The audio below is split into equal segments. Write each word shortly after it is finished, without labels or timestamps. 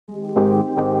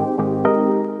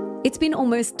It's been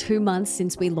almost 2 months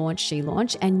since we launched She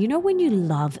Launch, and you know when you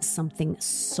love something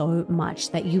so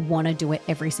much that you want to do it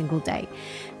every single day?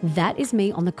 That is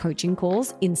me on the coaching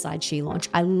calls inside She Launch.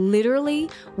 I literally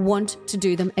want to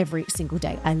do them every single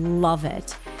day. I love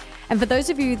it. And for those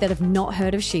of you that have not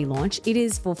heard of She Launch, it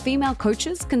is for female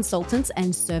coaches, consultants,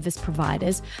 and service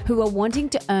providers who are wanting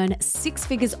to earn 6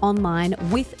 figures online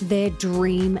with their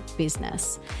dream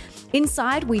business.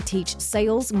 Inside, we teach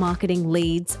sales, marketing,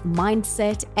 leads,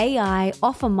 mindset, AI,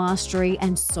 offer mastery,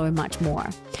 and so much more.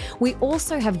 We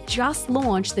also have just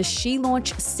launched the She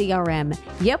Launch CRM.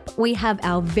 Yep, we have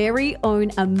our very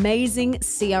own amazing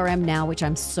CRM now, which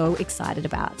I'm so excited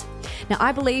about. Now,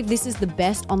 I believe this is the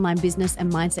best online business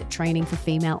and mindset training for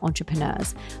female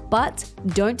entrepreneurs. But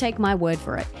don't take my word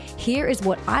for it. Here is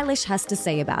what Eilish has to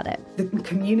say about it. The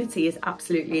community is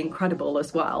absolutely incredible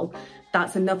as well.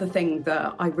 That's another thing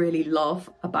that I really love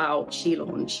about She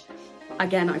Launch.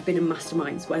 Again, I've been in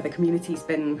masterminds where the community's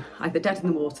been either dead in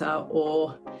the water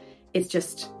or it's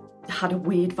just had a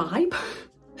weird vibe.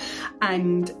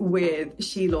 And with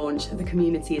She Launch, the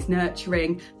community is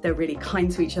nurturing, they're really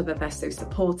kind to each other, they're so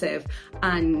supportive,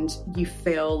 and you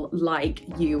feel like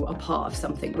you are part of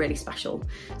something really special.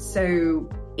 So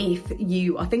if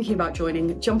you are thinking about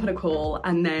joining, jump on a call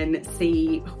and then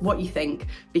see what you think,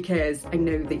 because I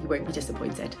know that you won't be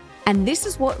disappointed. And this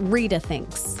is what Rita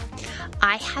thinks.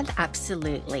 I have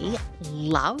absolutely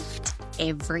loved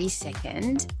every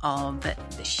second of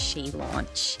the She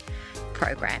Launch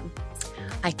program.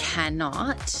 I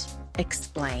cannot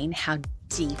explain how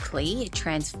deeply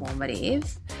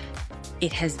transformative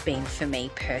it has been for me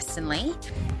personally.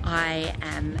 I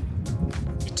am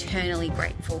eternally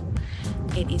grateful.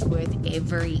 It is worth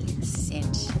every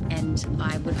cent, and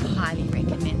I would highly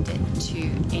recommend it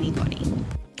to anybody.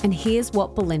 And here's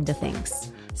what Belinda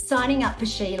thinks. Signing up for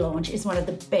She Launch is one of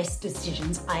the best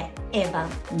decisions I ever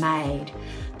made.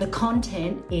 The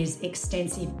content is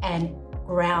extensive and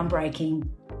groundbreaking.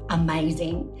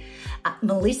 Amazing.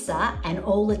 Melissa and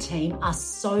all the team are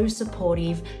so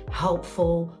supportive,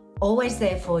 helpful, always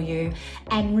there for you,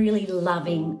 and really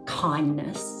loving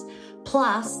kindness.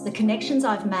 Plus, the connections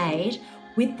I've made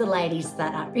with the ladies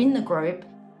that are in the group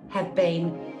have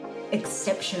been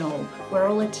exceptional. We're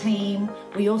all a team.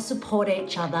 We all support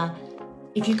each other.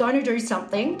 If you're going to do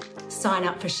something, sign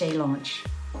up for She Launch.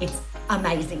 It's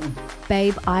amazing.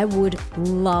 Babe, I would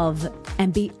love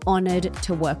and be honored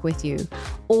to work with you.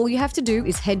 All you have to do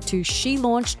is head to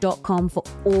shelaunch.com for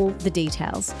all the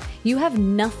details. You have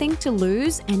nothing to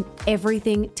lose and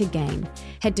everything to gain.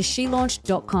 Head to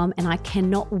shelaunch.com and I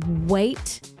cannot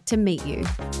wait to meet you.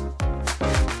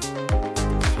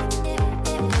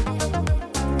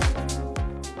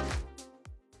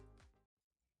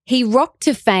 He rocked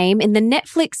to fame in the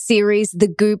Netflix series The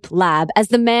Goop Lab as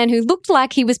the man who looked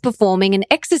like he was performing an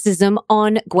exorcism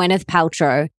on Gwyneth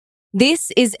Paltrow.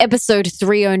 This is episode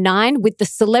 309 with the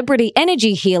celebrity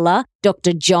energy healer,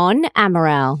 Dr. John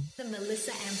Amaral. The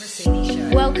Melissa Ambrosini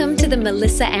Show. Welcome to the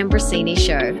Melissa Ambrosini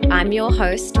Show. I'm your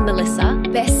host, Melissa,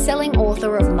 best-selling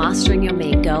author of Mastering Your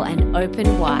Mean Girl and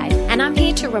Open Wide. And I'm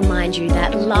here to remind you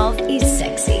that love is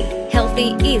sexy,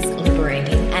 healthy is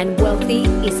liberating, and wealthy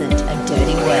isn't a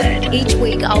dirty word. Each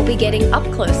week, I'll be getting up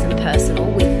close and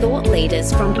personal with thought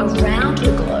leaders from around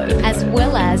the globe, as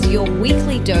well as your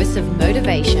weekly dose of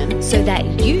motivation so that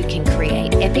you can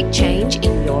create epic change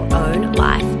in your own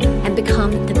life and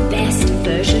become the best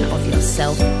version of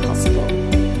yourself possible.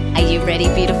 Are you ready,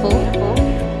 beautiful?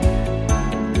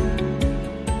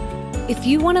 If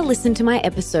you want to listen to my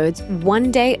episodes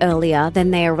one day earlier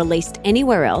than they are released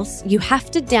anywhere else, you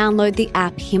have to download the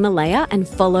app Himalaya and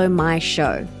follow my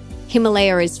show.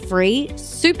 Himalaya is free,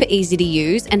 super easy to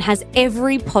use, and has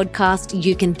every podcast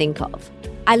you can think of.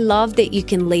 I love that you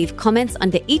can leave comments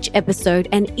under each episode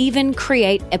and even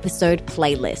create episode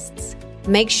playlists.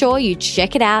 Make sure you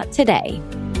check it out today.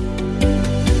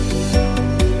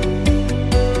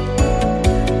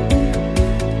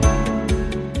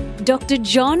 Dr.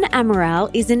 John Amaral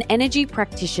is an energy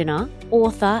practitioner,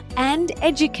 author, and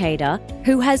educator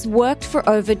who has worked for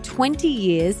over 20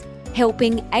 years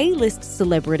helping A-list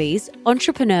celebrities,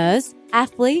 entrepreneurs,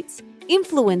 athletes,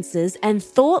 influencers, and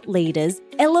thought leaders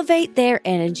elevate their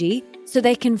energy so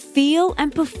they can feel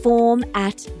and perform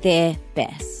at their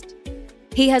best.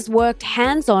 He has worked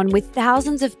hands-on with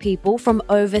thousands of people from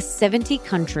over 70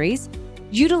 countries,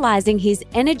 utilizing his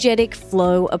energetic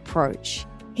flow approach.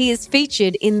 He is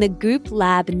featured in the Goop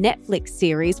Lab Netflix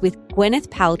series with Gwyneth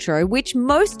Paltrow, which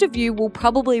most of you will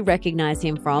probably recognize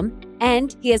him from,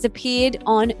 and he has appeared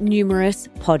on numerous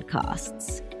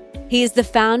podcasts. He is the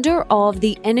founder of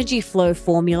the Energy Flow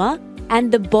Formula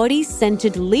and the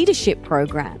Body-Centered Leadership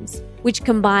programs, which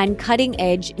combine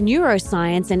cutting-edge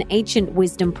neuroscience and ancient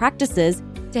wisdom practices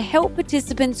to help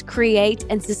participants create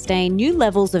and sustain new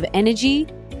levels of energy,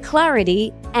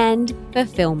 clarity, and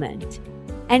fulfillment.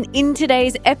 And in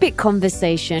today's epic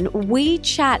conversation, we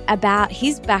chat about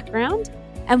his background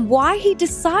and why he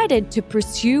decided to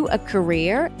pursue a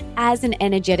career as an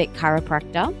energetic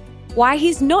chiropractor, why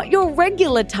he's not your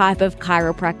regular type of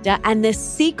chiropractor and the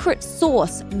secret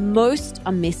sauce most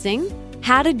are missing,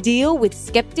 how to deal with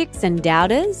skeptics and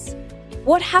doubters,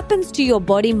 what happens to your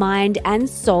body, mind, and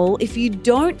soul if you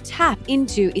don't tap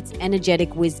into its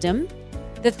energetic wisdom,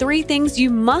 the 3 things you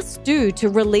must do to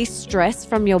release stress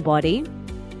from your body,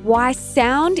 why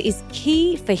sound is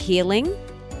key for healing,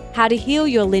 how to heal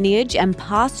your lineage and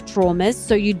past traumas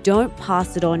so you don't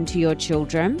pass it on to your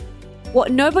children,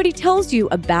 what nobody tells you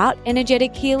about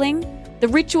energetic healing, the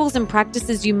rituals and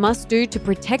practices you must do to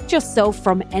protect yourself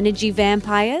from energy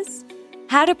vampires,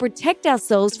 how to protect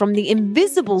ourselves from the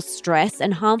invisible stress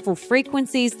and harmful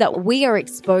frequencies that we are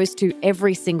exposed to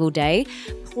every single day,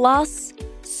 plus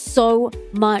so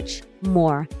much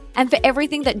more. And for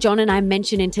everything that John and I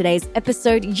mentioned in today's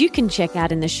episode, you can check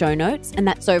out in the show notes, and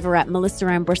that's over at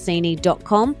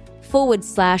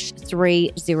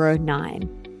melissaambrosini.com/309.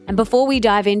 And before we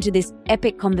dive into this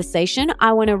epic conversation,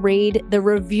 I want to read the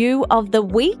review of the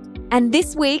week. And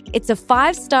this week, it's a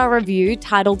 5-star review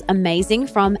titled Amazing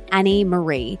from Annie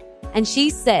Marie. And she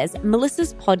says,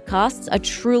 Melissa's podcasts are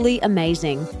truly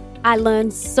amazing. I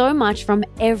learned so much from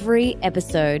every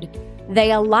episode.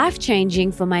 They are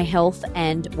life-changing for my health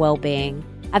and well-being.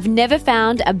 I've never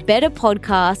found a better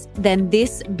podcast than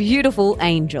this beautiful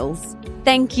angels.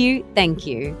 Thank you,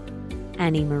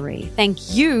 Annie Marie.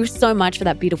 Thank you so much for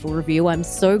that beautiful review. I'm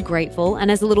so grateful. And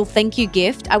as a little thank you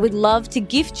gift, I would love to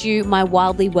gift you my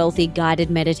Wildly Wealthy guided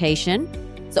meditation.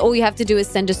 So all you have to do is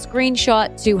send a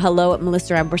screenshot to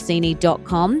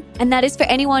hello@melissaambrosini.com. And that is for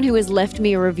anyone who has left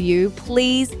me a review.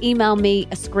 Please email me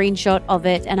a screenshot of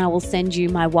it and I will send you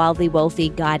my Wildly Wealthy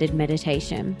guided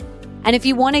meditation. And if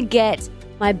you want to get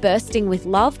my Bursting with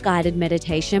Love guided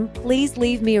meditation, please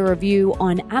leave me a review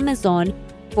on Amazon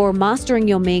for Mastering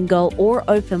Your Mean Girl or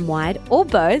Open Wide or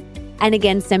both. And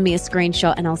again, send me a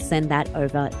screenshot and I'll send that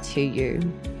over to you.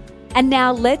 And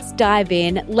now let's dive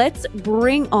in. Let's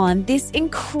bring on this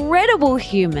incredible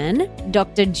human,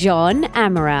 Dr. John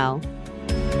Amaral.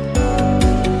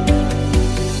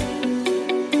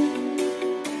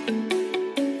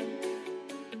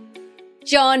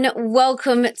 John,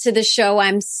 welcome to the show.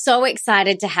 I'm so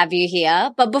excited to have you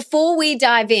here. But before we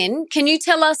dive in, can you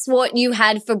tell us what you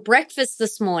had for breakfast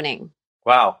this morning?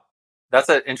 Wow, that's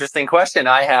an interesting question.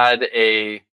 I had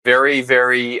a very,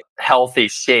 very healthy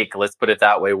shake, let's put it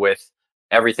that way, with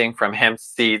everything from hemp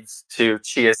seeds to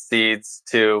chia seeds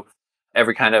to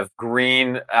every kind of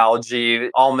green algae,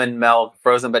 almond milk,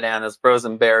 frozen bananas,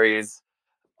 frozen berries,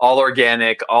 all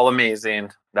organic, all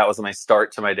amazing. That was my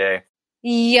start to my day.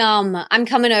 Yum. I'm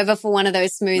coming over for one of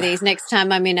those smoothies next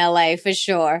time I'm in LA for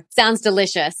sure. Sounds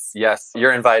delicious. Yes,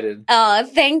 you're invited. Oh,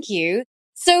 thank you.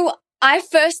 So I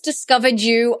first discovered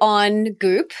you on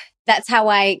Goop. That's how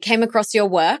I came across your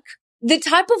work. The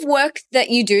type of work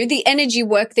that you do, the energy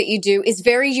work that you do, is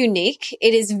very unique.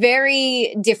 It is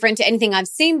very different to anything I've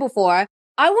seen before.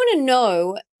 I want to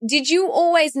know, did you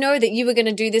always know that you were going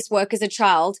to do this work as a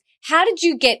child? How did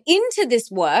you get into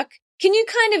this work? Can you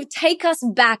kind of take us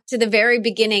back to the very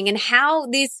beginning and how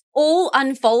this all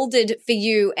unfolded for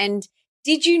you? And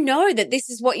did you know that this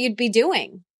is what you'd be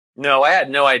doing? No, I had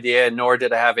no idea, nor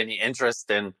did I have any interest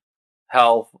in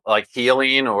health, like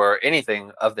healing or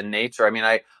anything of the nature. I mean,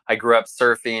 I grew up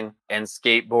surfing and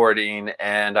skateboarding,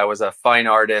 and I was a fine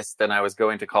artist, and I was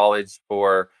going to college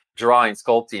for drawing,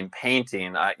 sculpting,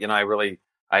 painting. I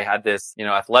had this,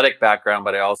 athletic background,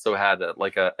 but I also had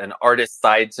an artist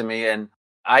side to me. And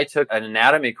I took an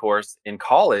anatomy course in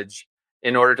college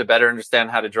in order to better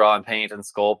understand how to draw and paint and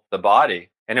sculpt the body.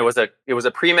 And it was a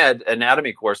pre-med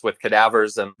anatomy course with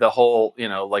cadavers and the whole,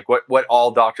 what all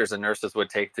doctors and nurses would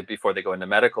take before they go into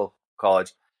medical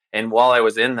college. And while I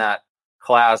was in that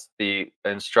class, the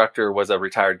instructor was a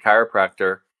retired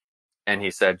chiropractor. And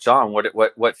he said, John,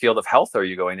 what field of health are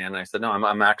you going in? And I said, no,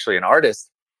 I'm actually an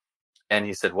artist. And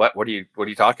he said, what are you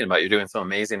talking about? You're doing so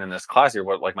amazing in this class.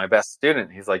 You're like my best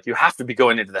student. He's like, you have to be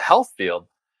going into the health field.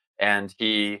 And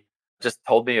he just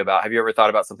told me about, have you ever thought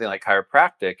about something like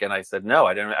chiropractic? And I said, no,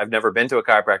 I've never been to a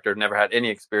chiropractor, never had any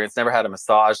experience, never had a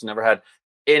massage, never had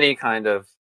any kind of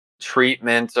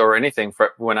treatment or anything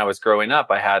when I was growing up.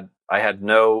 I had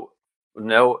no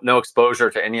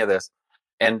exposure to any of this.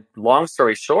 And long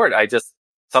story short,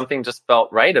 something just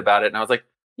felt right about it. And I was like,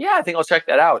 yeah, I think I'll check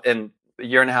that out. And a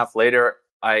year and a half later,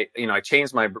 I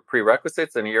changed my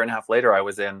prerequisites, and a year and a half later, I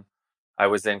was in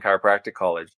chiropractic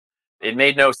college. It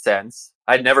made no sense.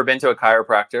 I'd never been to a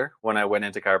chiropractor when I went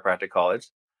into chiropractic college.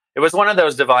 It was one of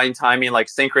those divine timing, like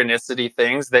synchronicity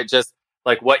things that just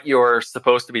like what you're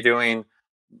supposed to be doing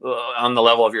on the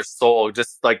level of your soul,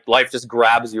 just like life just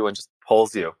grabs you and just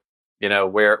pulls you,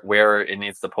 where it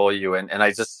needs to pull you. And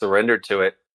I just surrendered to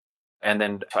it. And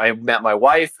then I met my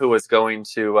wife, who was going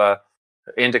to,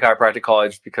 into chiropractic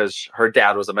college because her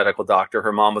dad was a medical doctor.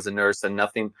 Her mom was a nurse, and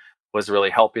nothing was really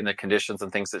helping the conditions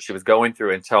and things that she was going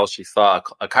through until she saw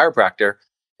a chiropractor,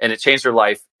 and it changed her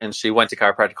life. And she went to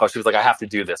chiropractic college. She was like, I have to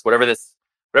do this, whatever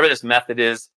this method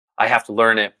is, I have to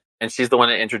learn it. And she's the one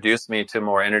that introduced me to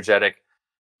more energetic.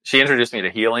 She introduced me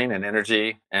to healing and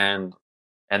energy. And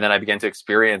then I began to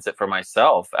experience it for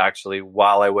myself, actually,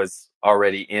 while I was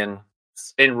already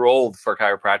enrolled for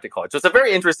chiropractic college. So it's a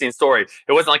very interesting story.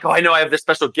 It wasn't like, oh, I know I have this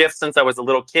special gift since I was a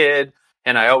little kid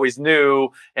and I always knew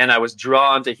and I was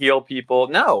drawn to heal people.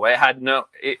 No, I had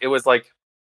it was like,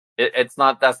 that's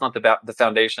not the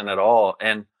foundation at all.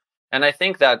 And I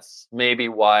think that's maybe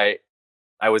why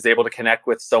I was able to connect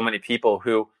with so many people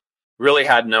who really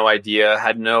had no idea,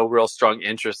 had no real strong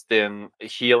interest in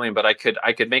healing, but I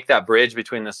could make that bridge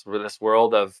between this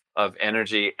world of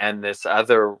energy and this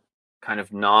other kind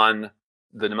of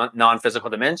non-physical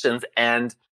dimensions,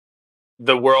 and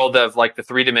the world of like the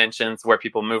 3 dimensions where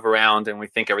people move around and we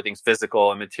think everything's physical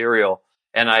and material.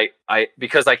 And I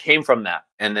because I came from that,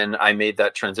 and then I made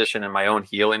that transition in my own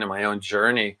healing and my own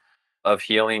journey of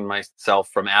healing myself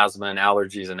from asthma and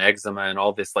allergies and eczema and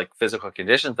all this like physical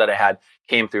conditions that I had,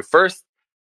 came through first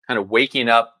kind of waking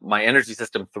up my energy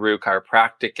system through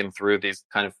chiropractic and through these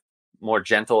kind of more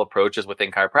gentle approaches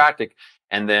within chiropractic,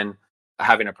 and then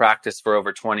having a practice for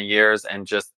over 20 years and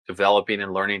just developing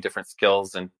and learning different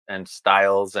skills and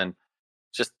styles and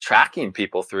just tracking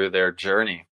people through their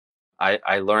journey.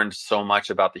 I learned so much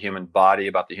about the human body,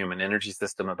 about the human energy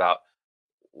system, about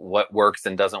what works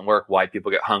and doesn't work, why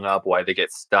people get hung up, why they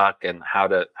get stuck, and how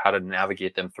to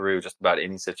navigate them through just about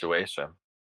any situation.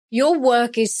 Your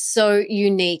work is so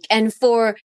unique. And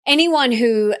for anyone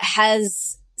who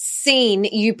has seen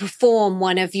you perform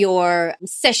one of your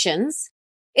sessions,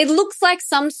 it looks like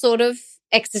some sort of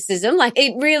exorcism. Like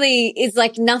it really is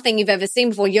like nothing you've ever seen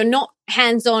before. You're not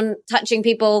hands-on touching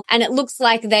people, and it looks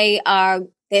like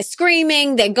they're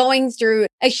screaming, they're going through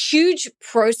a huge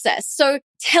process. So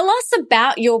tell us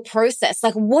about your process.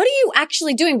 Like, what are you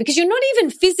actually doing? Because you're not even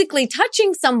physically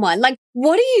touching someone. Like,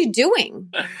 what are you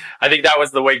doing? I think that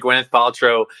was the way Gwyneth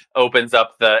Paltrow opens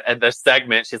up the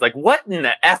segment. She's like, what in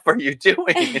the F are you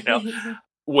doing?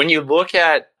 When you look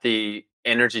at the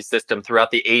energy system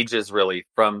throughout the ages, really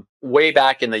from way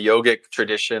back in the yogic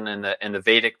tradition and the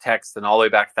Vedic texts and all the way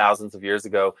back thousands of years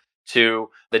ago to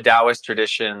the Taoist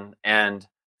tradition and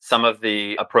some of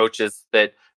the approaches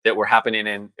that were happening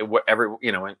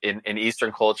in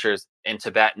Eastern cultures, in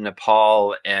Tibet and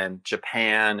Nepal and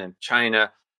Japan and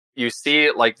China, you see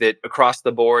like that across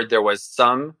the board, there was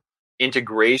some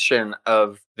integration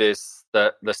of the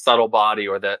subtle body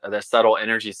or the subtle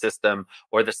energy system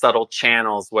or the subtle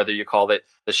channels, whether you call it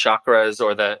the chakras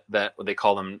or what they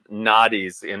call them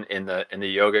nadis in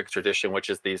the yogic tradition,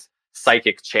 which is these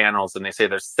psychic channels. And they say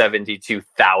there's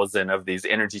 72,000 of these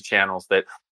energy channels that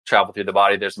travel through the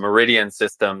body. There's meridian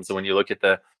systems. When you look at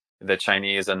the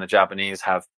Chinese and the Japanese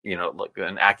have, like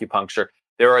an acupuncture,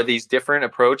 there are these different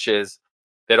approaches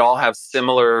that all have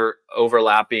similar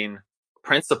overlapping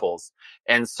principles.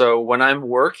 And so when I'm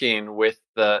working with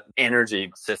the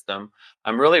energy system,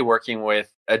 I'm really working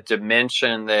with a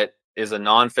dimension that is a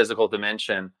non-physical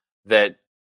dimension that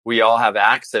we all have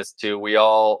access to. We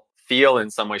all feel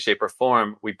in some way, shape, or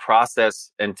form. We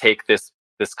process and take this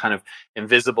kind of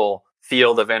invisible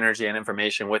field of energy and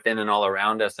information within and all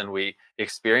around us, and we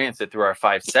experience it through our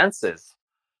 5 senses.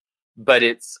 But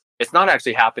it's not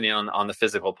actually happening on the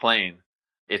physical plane.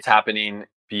 It's happening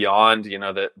beyond,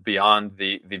 beyond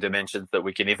the dimensions that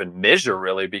we can even measure,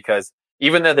 really, because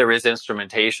even though there is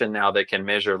instrumentation now that can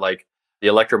measure like the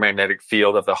electromagnetic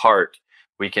field of the heart,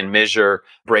 we can measure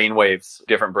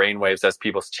different brain waves as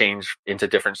people change into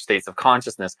different states of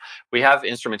consciousness. We have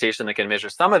instrumentation that can measure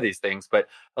some of these things, but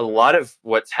a lot of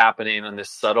what's happening on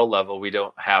this subtle level, we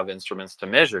don't have instruments to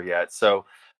measure yet. So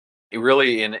it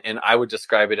really, and I would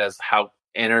describe it as how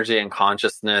energy and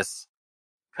consciousness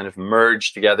kind of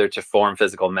merge together to form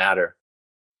physical matter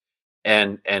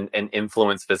and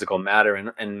influence physical matter.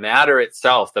 And matter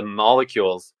itself, the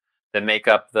molecules that make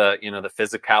up the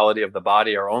physicality of the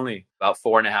body, are only about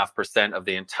 4.5% of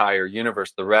the entire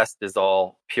universe. The rest is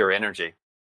all pure energy.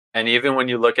 And even when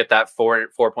you look at that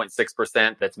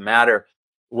 4.6% that's matter,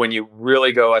 when you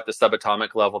really go at the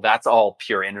subatomic level, that's all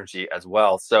pure energy as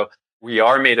well. So we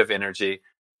are made of energy.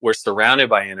 We're surrounded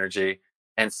by energy,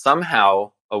 and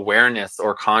somehow awareness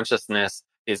or consciousness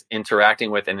is interacting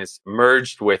with and is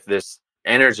merged with this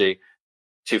energy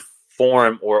to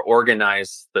form or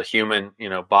organize the human,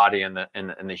 body and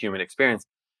the human experience.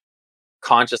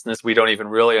 Consciousness, we don't even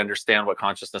really understand what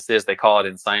consciousness is. They call it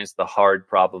in science the hard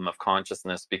problem of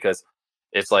consciousness, because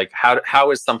it's like,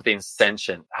 how is something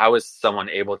sentient? How is someone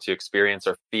able to experience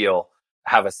or feel,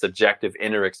 have a subjective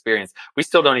inner experience? We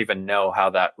still don't even know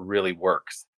how that really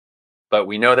works. But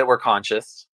we know that we're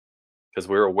conscious because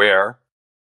we're aware,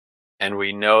 and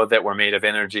we know that we're made of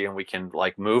energy, and we can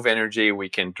like move energy, we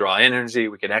can draw energy,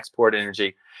 we can export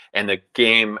energy. And the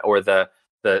game, or the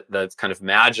kind of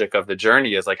magic of the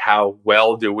journey, is like, how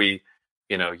well do we,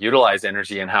 utilize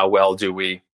energy, and how well do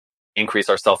we increase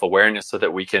our self-awareness so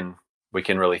that we can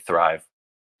really thrive.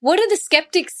 What do the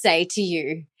skeptics say to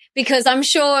you? Because I'm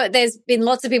sure there's been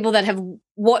lots of people that have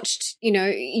watched,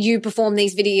 you perform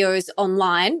these videos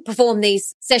online, perform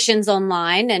these sessions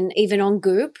online, and even on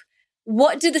Goop.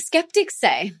 What do the skeptics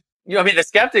say? The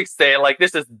skeptics say, like,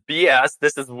 this is BS.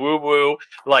 This is woo woo.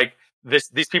 Like,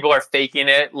 these people are faking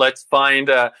it. Let's find,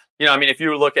 if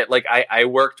you look at, like, I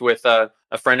worked with a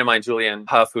friend of mine, Julianne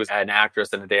Hough, who's an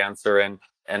actress and a dancer and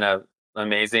a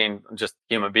amazing just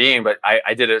human being. But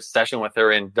I did a session with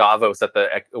her in Davos at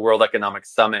the World Economic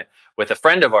Summit with a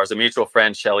friend of ours, a mutual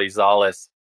friend, Shelley Zalis,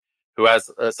 who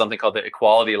has something called the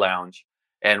Equality Lounge.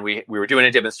 And we were doing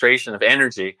a demonstration of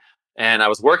energy, and I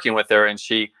was working with her, and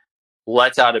she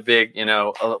lets out a big,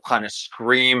 kind of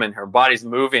scream, and her body's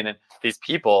moving. And these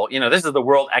people, this is the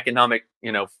World Economic,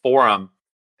 Forum.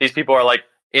 These people are like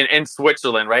in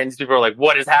Switzerland, right? And these people are like,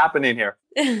 what is happening here?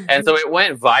 And so it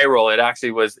went viral.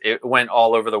 It went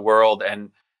all over the world.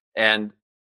 And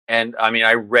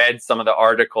I read some of the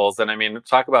articles, and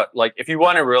talk about, like, if you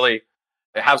want to really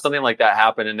have something like that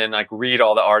happen, and then like read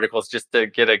all the articles just to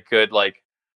get a good, like,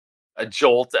 a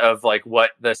jolt of like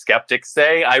what the skeptics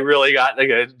say. I really got like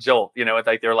a jolt, it's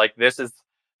like, they're like, this,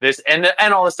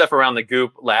 and all the stuff around the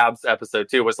Goop Labs episode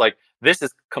too was like, this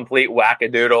is complete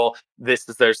wackadoodle. This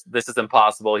is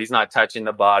impossible. He's not touching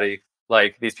the body.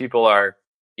 Like, these people are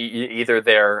either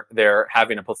they're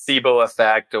having a placebo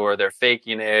effect, or they're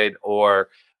faking it, or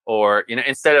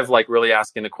instead of like really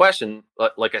asking the question,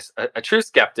 like a true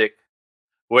skeptic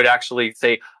would actually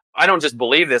say, I don't just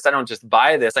believe this. I don't just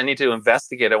buy this. I need to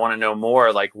investigate. I want to know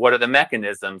more. Like, what are the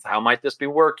mechanisms? How might this be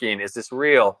working? Is this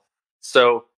real?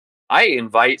 So I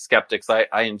invite skeptics. I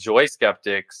enjoy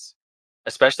skeptics,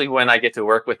 especially when I get to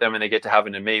work with them and they get to have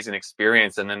an amazing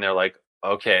experience. And then they're like,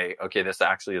 okay, this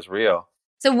actually is real.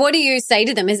 So what do you say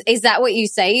to them? Is that what you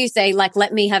say? You say, like,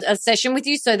 let me have a session with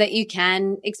you so that you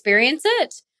can experience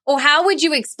it? Or how would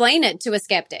you explain it to a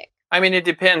skeptic? It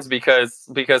depends, because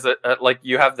like,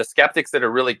 you have the skeptics that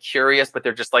are really curious, but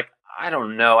they're just like, I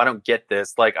don't know. I don't get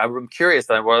this. Like, I'm curious.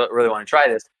 I really want to try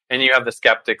this. And you have the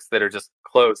skeptics that are just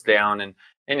closed down, and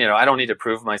I don't need to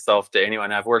prove myself to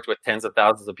anyone. I've worked with tens of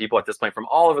thousands of people at this point from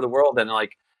all over the world. And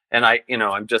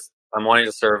I'm wanting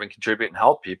to serve and contribute and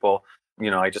help people.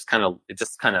 It just kind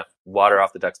of water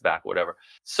off the duck's back, whatever.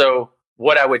 So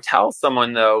what I would tell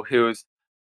someone, though, who's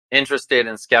interested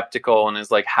and skeptical and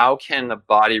is like, how can the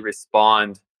body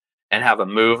respond and have a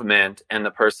movement, and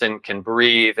the person can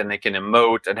breathe and they can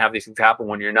emote and have these things happen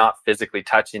when you're not physically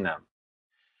touching them?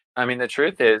 The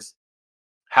truth is,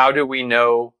 how do we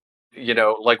know,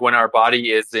 like, when our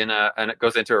body is and it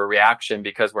goes into a reaction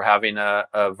because we're having a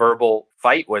verbal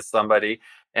fight with somebody,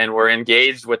 and we're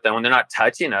engaged with them when they're not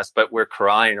touching us, but we're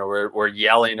crying, or we're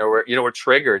yelling, or we're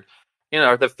triggered.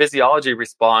 The physiology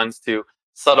responds to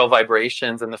subtle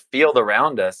vibrations in the field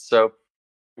around us. So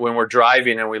when we're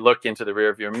driving and we look into the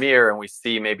rearview mirror and we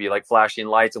see maybe like flashing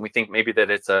lights, and we think maybe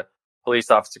that it's a police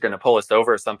officer going to pull us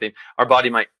over or something, our body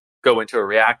might go into a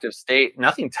reactive state.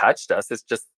 Nothing touched us. It's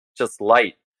just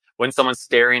light. When someone's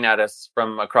staring at us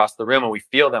from across the room and we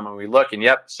feel them and we look, and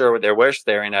yep, sure, they were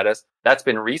staring at us, that's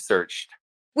been researched.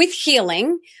 With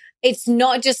healing, it's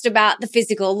not just about the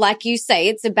physical, like you say,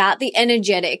 it's about the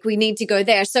energetic. We need to go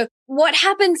there. So what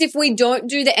happens if we don't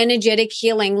do the energetic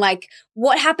healing? Like,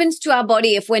 what happens to our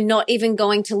body if we're not even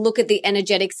going to look at the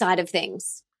energetic side of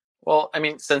things? Well,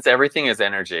 since everything is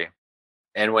energy,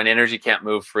 and when energy can't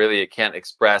move freely, it can't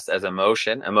express as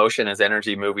emotion. Emotion is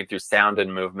energy moving through sound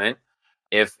and movement.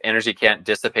 If energy can't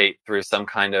dissipate through some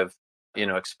kind of,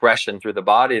 expression through the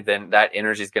body, then that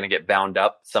energy is going to get bound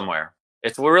up somewhere.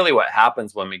 It's really what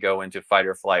happens when we go into fight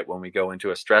or flight, when we go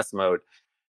into a stress mode.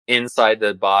 Inside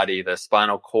the body, the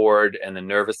spinal cord and the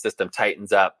nervous system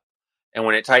tightens up. And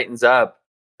when it tightens up,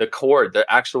 the cord, the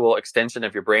actual extension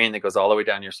of your brain that goes all the way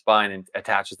down your spine and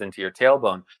attaches into your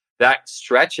tailbone, that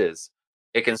stretches.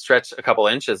 It can stretch a couple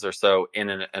inches or so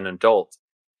in an adult.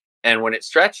 And when it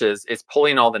stretches, it's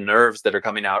pulling all the nerves that are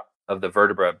coming out of the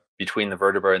vertebra, between the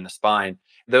vertebra and the spine.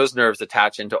 Those nerves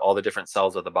attach into all the different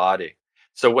cells of the body.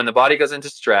 So when the body goes into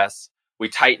stress, we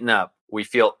tighten up. We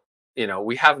feel,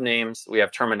 we have names, we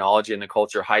have terminology in the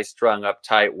culture: high strung,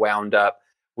 uptight, wound up.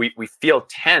 We feel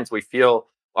tense. We feel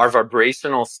our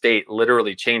vibrational state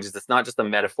literally changes. It's not just a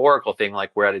metaphorical thing,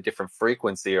 like we're at a different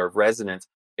frequency or resonance.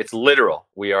 It's literal.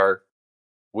 We are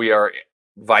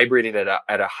vibrating at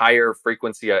a higher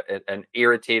frequency, an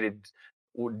irritated,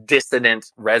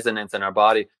 dissonant resonance in our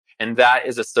body. And that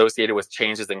is associated with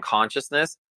changes in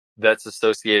consciousness. That's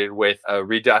associated with a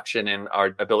reduction in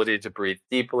our ability to breathe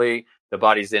deeply. The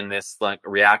body's in this like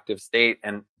reactive state,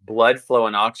 and blood flow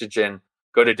and oxygen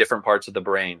go to different parts of the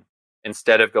brain.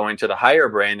 Instead of going to the higher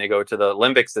brain, they go to the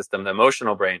limbic system, the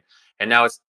emotional brain. And now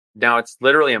it's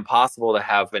literally impossible to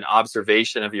have an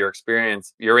observation of your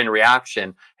experience. You're in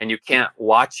reaction, and you can't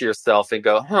watch yourself and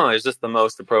go, is this the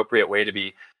most appropriate way to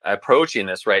be approaching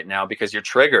this right now, because you're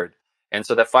triggered. And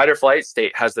so that fight or flight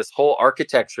state has this whole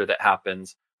architecture that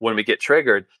happens when we get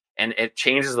triggered, and it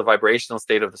changes the vibrational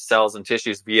state of the cells and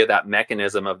tissues via that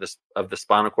mechanism of the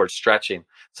spinal cord stretching.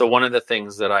 So one of the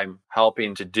things that I'm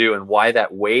helping to do, and why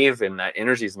that wave and that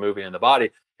energy is moving in the body,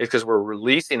 is because we're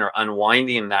releasing or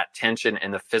unwinding that tension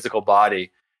in the physical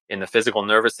body, in the physical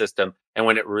nervous system. And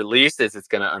when it releases, it's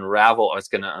going to unravel, it's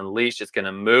going to unleash, it's going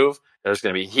to move. There's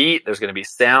going to be heat, there's going to be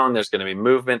sound, there's going to be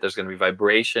movement, there's going to be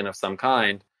vibration of some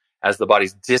kind as the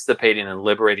body's dissipating and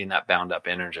liberating that bound up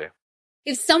energy.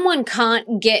 If someone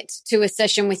can't get to a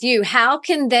session with you, how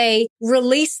can they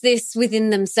release this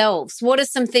within themselves? What are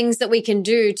some things that we can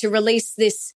do to release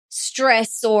this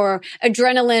stress or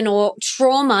adrenaline or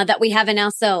trauma that we have in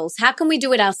ourselves? How can we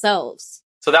do it ourselves?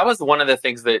 So that was one of the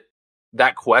things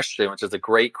that question, which is a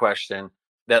great question,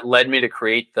 that led me to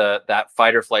create that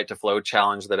fight or flight to flow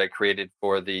challenge that I created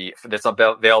that's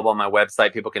available on my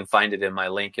website. People can find it in my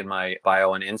link in my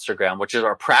bio on Instagram, which is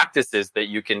our practices that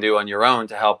you can do on your own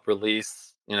to help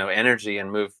release, energy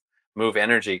and move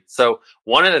energy. So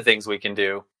one of the things we can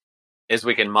do is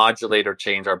we can modulate or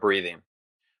change our breathing.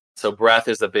 So breath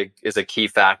is a key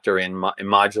factor in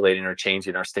modulating or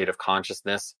changing our state of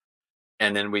consciousness.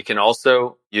 And then we can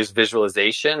also use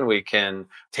visualization. We can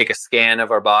take a scan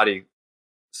of our body.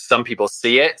 Some people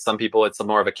see it. Some people, it's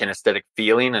more of a kinesthetic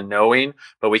feeling and knowing,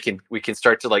 but we can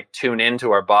start to like tune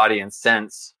into our body and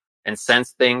sense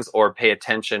things, or pay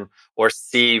attention or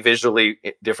see visually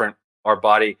our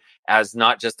body as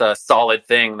not just a solid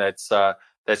thing that's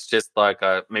just like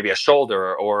maybe a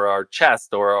shoulder or our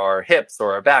chest or our hips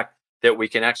or our back, that we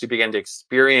can actually begin to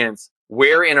experience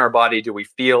where in our body do we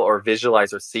feel or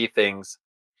visualize or see things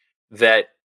that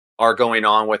are going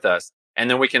on with us. And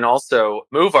then we can also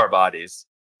move our bodies.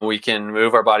 We can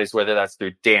move our bodies, whether that's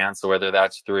through dance or whether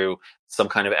that's through some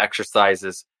kind of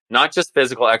exercises, not just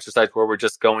physical exercise where we're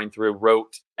just going through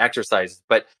rote exercises,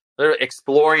 but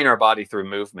exploring our body through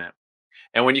movement.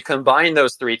 And when you combine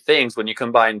those three things, when you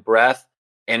combine breath,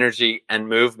 energy, and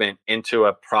movement into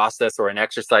a process or an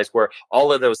exercise where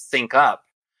all of those sync up,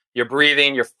 you're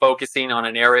breathing, you're focusing on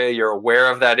an area, you're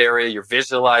aware of that area, you're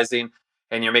visualizing,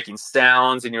 and you're making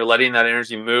sounds, and you're letting that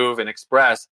energy move and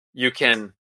express, you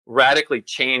can radically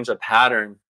change a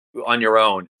pattern on your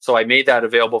own. So I made that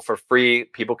available for free.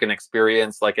 People can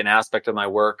experience like an aspect of my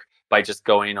work by just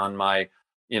going on my,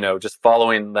 just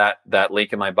following that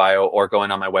link in my bio, or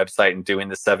going on my website and doing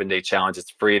the 7-day challenge.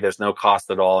 It's free. There's no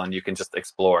cost at all. And you can just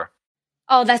explore.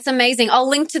 Oh, that's amazing. I'll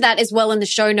link to that as well in the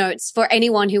show notes for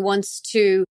anyone who wants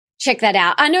to check that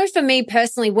out. I know for me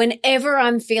personally, whenever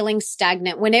I'm feeling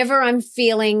stagnant, whenever I'm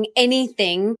feeling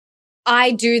anything,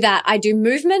 I do that. I do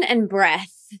movement and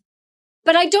breath.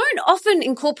 But I don't often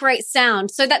incorporate sound.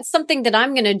 So that's something that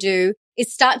I'm going to do,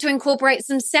 is start to incorporate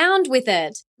some sound with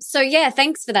it. So yeah,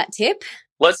 thanks for that tip.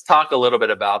 Let's talk a little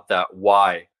bit about that.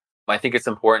 Why? I think it's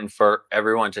important for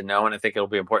everyone to know, and I think it'll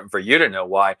be important for you to know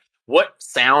why. What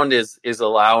sound is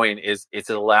allowing is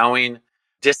it's allowing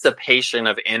dissipation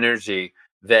of energy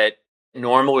that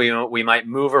normally we might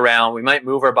move around, we might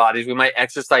move our bodies, we might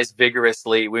exercise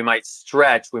vigorously, we might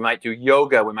stretch, we might do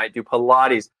yoga, we might do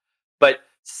Pilates, but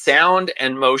sound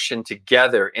and motion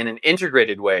together in an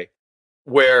integrated way,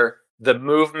 where the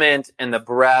movement and the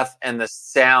breath and the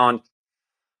sound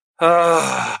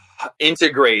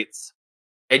integrates,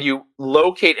 and you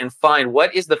locate and find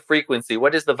what is the frequency,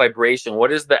 what is the vibration,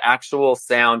 what is the actual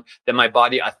sound that my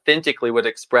body authentically would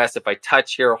express if I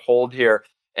touch here, hold here,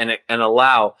 and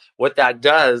allow. What that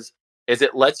does is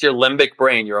it lets your limbic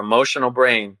brain, your emotional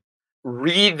brain,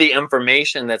 read the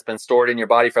information that's been stored in your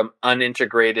body from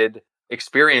unintegrated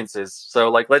experiences. So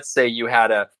like, let's say you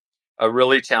had a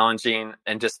really challenging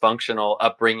and dysfunctional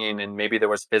upbringing, and maybe there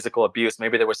was physical abuse,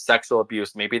 maybe there was sexual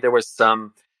abuse, maybe there was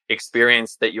some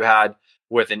experience that you had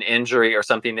with an injury or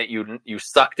something that you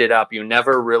sucked it up. You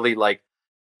never really like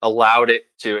allowed it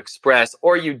to express,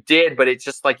 or you did, but it's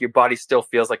just like your body still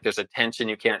feels like there's a tension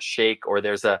you can't shake, or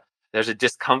there's a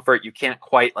discomfort you can't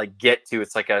quite like get to.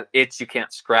 It's like a itch you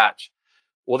can't scratch.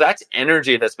 Well, that's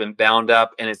energy that's been bound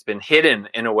up and it's been hidden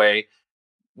in a way.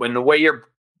 When the way your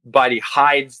body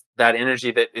hides that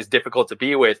energy that is difficult to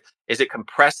be with is it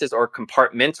compresses or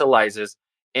compartmentalizes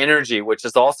energy, which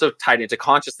is also tied into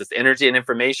consciousness. Energy and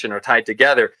information are tied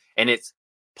together, and it's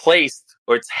placed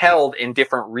or it's held in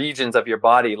different regions of your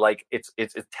body. Like it's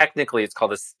technically it's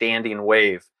called a standing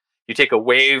wave. You take a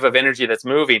wave of energy that's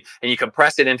moving and you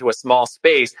compress it into a small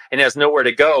space, and it has nowhere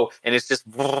to go, and it's just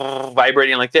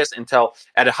vibrating like this until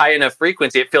at a high enough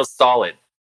frequency it feels solid.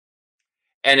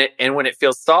 And when it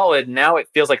feels solid, now it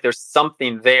feels like there's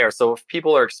something there. So if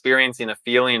people are experiencing a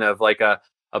feeling of like a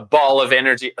ball of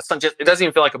energy, it doesn't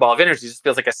even feel like a ball of energy. It just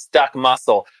feels like a stuck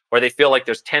muscle, or they feel like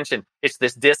there's tension. It's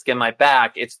this disc in my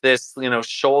back. It's this,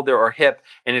 shoulder or hip.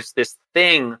 And it's this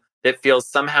thing that feels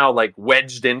somehow like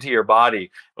wedged into your body.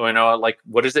 Like,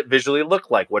 what does it visually look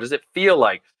like? What does it feel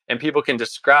like? And people can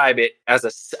describe it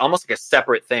as almost like a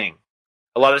separate thing.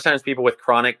 A lot of times people with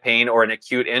chronic pain or an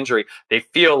acute injury, they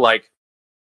feel like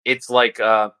it's like,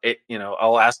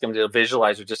 I'll ask them to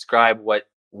visualize or describe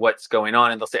what's going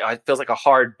on. And they'll say, oh, it feels like a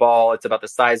hard ball. It's about the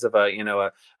size of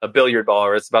a billiard ball,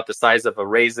 or it's about the size of a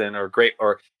raisin or grape,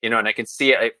 and I can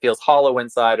see it. It feels hollow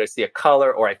inside. I see a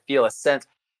color, or I feel a sense.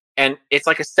 And it's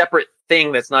like a separate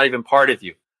thing that's not even part of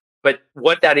you. But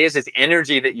what that is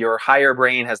energy that your higher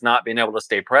brain has not been able to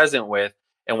stay present with.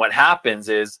 And what happens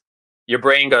is your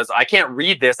brain goes, I can't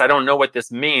read this. I don't know what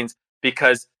this means,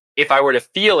 because if I were to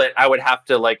feel it, I would have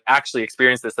to like actually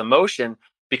experience this emotion,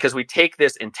 because we take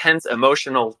this intense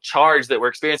emotional charge that we're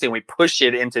experiencing, we push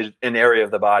it into an area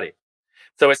of the body.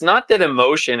 So it's not that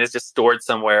emotion is just stored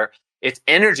somewhere. It's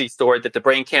energy stored that the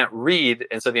brain can't read.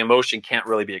 And so the emotion can't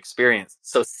really be experienced.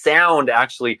 So sound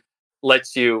actually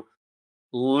lets you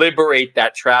liberate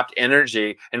that trapped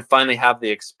energy and finally have the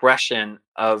expression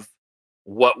of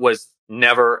what was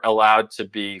never allowed to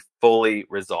be fully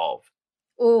resolved.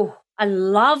 Oh, I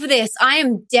love this. I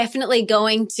am definitely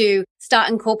going to start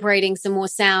incorporating some more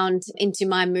sound into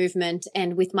my movement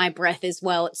and with my breath as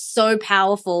well. It's so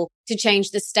powerful to change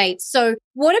the state. So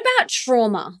what about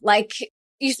trauma? Like,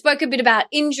 you spoke a bit about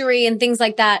injury and things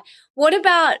like that. What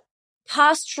about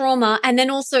past trauma, and then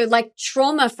also like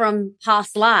trauma from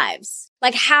past lives?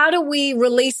 Like, how do we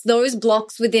release those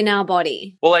blocks within our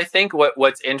body? Well, I think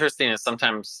what's interesting is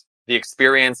sometimes the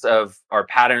experience of our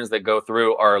patterns that go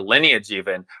through our lineage,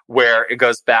 even where it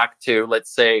goes back to, let's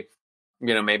say,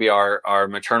 maybe our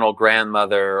maternal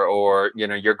grandmother, or,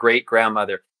 your great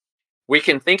grandmother. We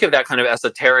can think of that kind of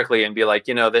esoterically and be like,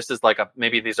 this is like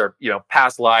maybe these are,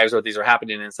 past lives, or these are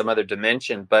happening in some other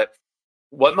dimension. But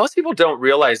what most people don't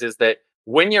realize is that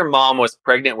when your mom was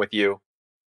pregnant with you,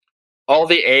 all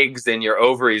the eggs in your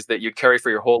ovaries that you carry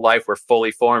for your whole life were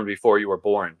fully formed before you were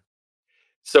born.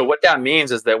 So what that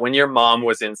means is that when your mom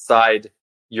was inside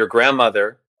your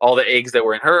grandmother, all the eggs that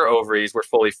were in her ovaries were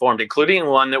fully formed, including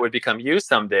one that would become you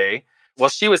someday. Well,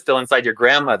 she was still inside your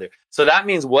grandmother. So that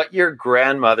means what your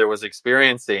grandmother was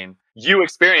experiencing, you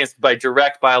experienced by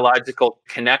direct biological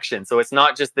connection. So it's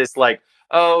not just this like,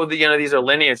 oh, these are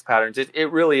lineage patterns.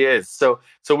 It really is. So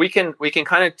we can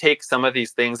kind of take some of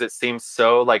these things that seem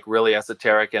so like really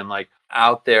esoteric and like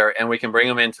out there, and we can bring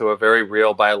them into a very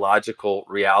real biological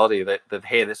reality that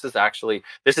hey, this is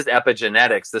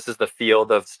epigenetics. This is the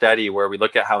field of study where we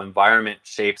look at how environment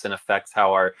shapes and affects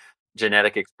how our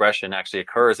genetic expression actually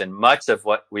occurs. And much of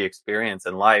what we experience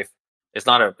in life it's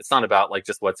not about like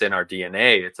just what's in our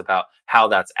DNA. It's about how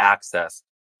that's accessed,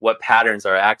 what patterns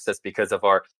are accessed because of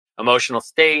our emotional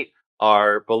state,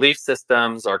 our belief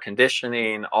systems, our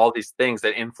conditioning, all these things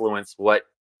that influence what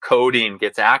coding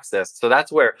gets accessed. So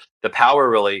that's where the power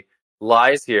really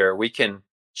lies here. We can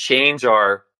change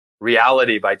our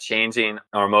reality by changing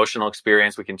our emotional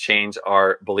experience. We can change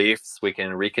our beliefs. We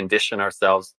can recondition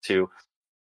ourselves to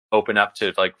open up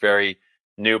to like very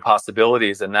new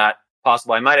possibilities. And that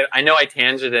possible, I know I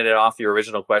tangented it off your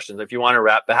original questions. If you want to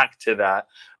wrap back to that,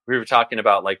 we were talking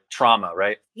about like trauma,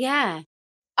 right? Yeah.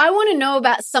 I want to know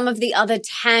about some of the other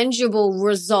tangible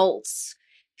results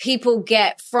people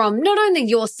get from not only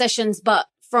your sessions, but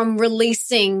from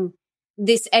releasing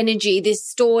this energy, this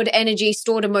stored energy,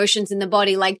 stored emotions in the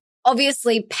body. Like,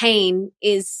 obviously pain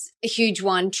is a huge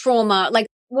one, trauma. Like,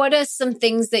 What are some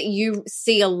things that you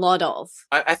see a lot of?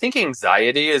 I think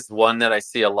anxiety is one that I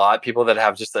see a lot. People that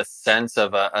have just a sense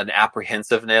of an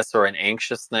apprehensiveness or an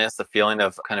anxiousness, a feeling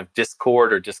of kind of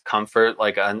discord or discomfort,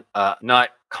 like not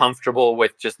comfortable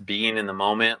with just being in the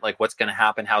moment. Like, what's going to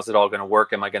happen? How's it all going to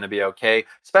work? Am I going to be okay?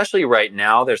 Especially right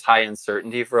now, there's high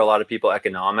uncertainty for a lot of people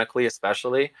economically,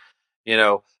 especially,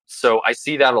 so I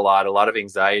see that a lot of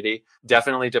anxiety,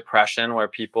 definitely depression, where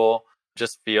people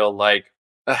just feel like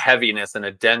a heaviness and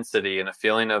a density and a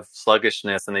feeling of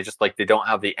sluggishness, and they don't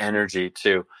have the energy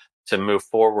to move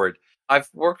forward. I've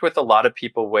worked with a lot of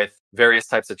people with various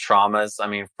types of traumas. I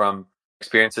mean, from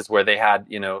experiences where they had,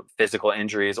 physical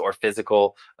injuries or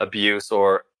physical abuse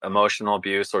or emotional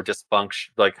abuse or dysfunction,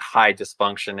 like high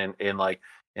dysfunction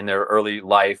in their early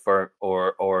life,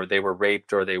 or they were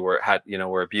raped, or they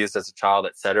were abused as a child,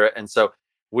 etc. And so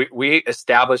we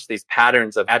established these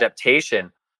patterns of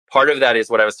adaptation. Part of that is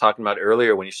what I was talking about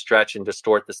earlier, when you stretch and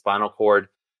distort the spinal cord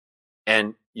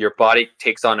and your body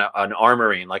takes on an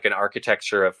armoring, like an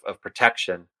architecture of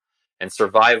protection and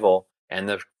survival. And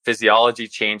the physiology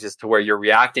changes to where you're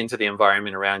reacting to the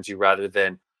environment around you rather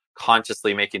than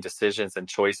consciously making decisions and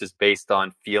choices based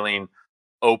on feeling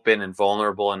open and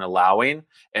vulnerable and allowing.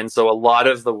 And so a lot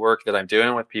of the work that I'm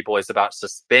doing with people is about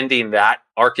suspending that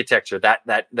architecture,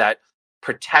 that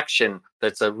protection.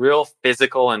 That's a real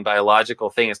physical and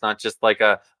biological thing. It's not just like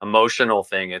a emotional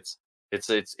thing. It's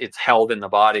held in the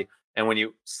body. And when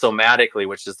you somatically,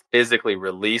 which is physically,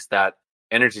 release that,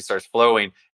 energy starts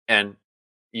flowing, and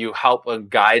you help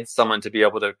guide someone to be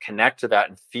able to connect to that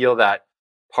and feel that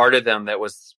part of them that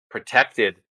was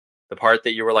protected, the part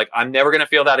that you were like, I'm never going to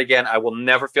feel that again. I will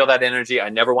never feel that energy. I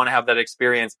never want to have that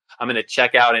experience. I'm going to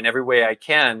check out in every way I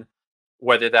can,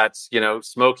 whether that's,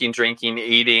 smoking, drinking,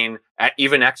 eating,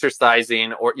 even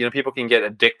exercising, or, people can get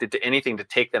addicted to anything to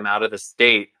take them out of the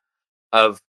state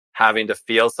of having to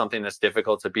feel something that's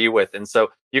difficult to be with. And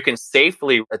so you can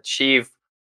safely achieve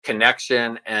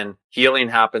connection, and healing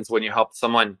happens when you help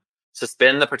someone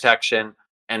suspend the protection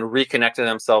and reconnect to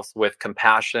themselves with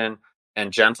compassion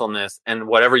and gentleness, and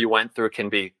whatever you went through can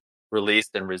be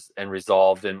released and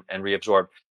resolved and reabsorbed.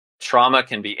 Trauma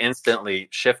can be instantly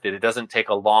shifted. It doesn't take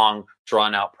a long,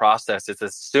 drawn out process. It's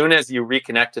as soon as you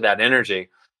reconnect to that energy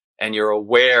and you're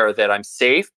aware that I'm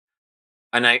safe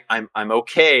and I'm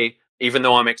okay, even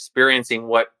though I'm experiencing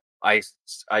what I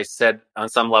said on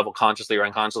some level, consciously or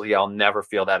unconsciously, I'll never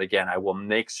feel that again. I will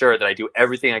make sure that I do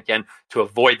everything I can to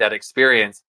avoid that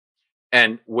experience.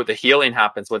 And what the healing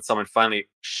happens when someone finally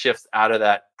shifts out of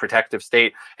that protective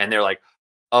state and they're like,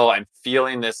 oh, I'm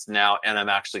feeling this now and I'm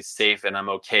actually safe and I'm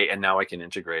okay. And now I can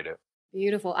integrate it.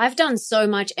 Beautiful. I've done so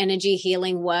much energy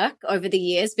healing work over the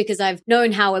years because I've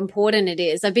known how important it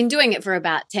is. I've been doing it for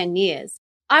about 10 years.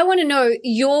 I want to know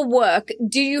your work.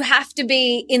 Do you have to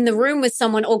be in the room with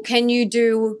someone, or can you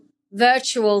do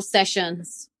virtual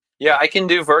sessions? Yeah, I can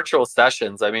do virtual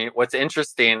sessions. I mean, what's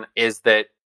interesting is that,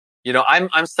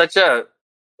 I'm such a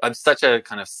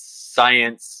kind of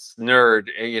science nerd,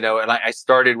 and I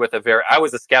started with I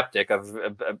was a skeptic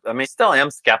still am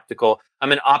skeptical.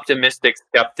 I'm an optimistic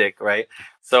skeptic, right?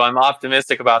 So I'm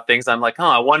optimistic about things. I'm like,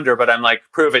 I wonder, but I'm like,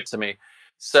 prove it to me.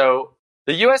 So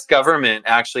the US government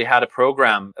actually had a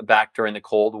program back during the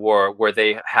Cold War where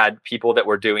they had people that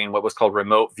were doing what was called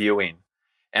remote viewing.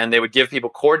 And they would give people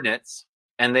coordinates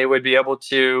and they would be able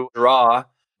to draw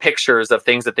pictures of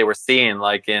things that they were seeing,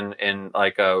 like in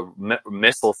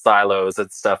missile silos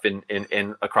and stuff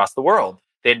in across the world.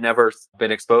 They'd never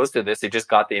been exposed to this. They just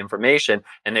got the information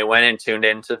and they went and tuned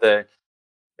into the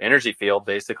energy field,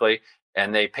 basically,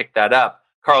 and they picked that up.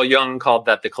 Carl Jung called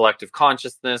that the collective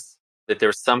consciousness, that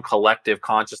there's some collective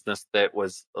consciousness that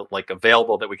was like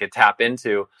available that we could tap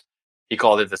into. He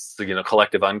called it this,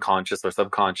 collective unconscious or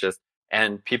subconscious.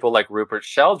 And people like Rupert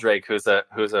Sheldrake, who's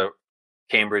a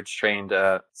Cambridge trained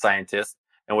scientist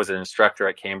and was an instructor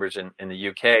at Cambridge in the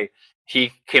UK,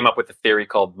 he came up with a theory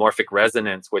called morphic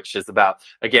resonance, which is about,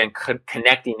 again,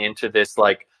 connecting into this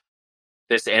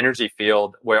energy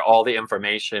field where all the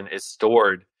information is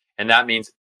stored. And that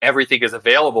means everything is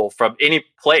available from any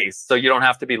place. So you don't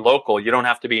have to be local. You don't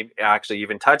have to be actually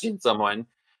even touching someone.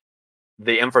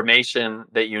 The information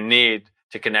that you need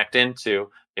to connect into,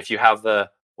 if you have the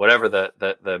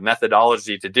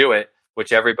methodology to do it,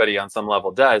 which everybody on some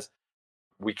level does,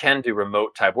 we can do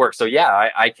remote type work. So yeah,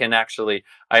 I can actually,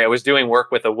 I was doing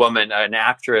work with a woman, an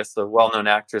actress, a well-known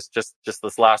actress just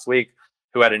this last week,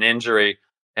 who had an injury.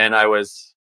 And I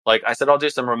was like, I said, I'll do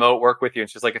some remote work with you. And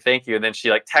she's like, thank you. And then she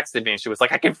texted me and she was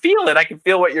like, I can feel it. I can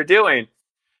feel what you're doing.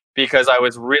 Because I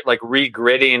was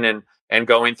re-gridding and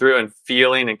going through and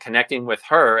feeling and connecting with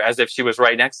her as if she was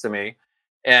right next to me.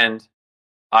 And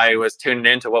I was tuning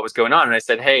into what was going on, and I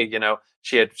said, "Hey,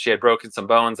 she had broken some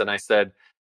bones," and I said,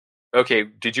 "Okay,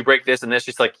 did you break this and this?"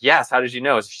 She's like, "Yes." "How did you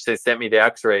know?" She said, "Sent me the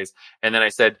X-rays," and then I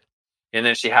said, and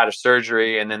then she had a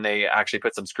surgery, and then they actually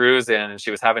put some screws in, and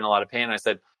she was having a lot of pain. And I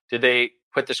said, "Did they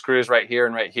put the screws right here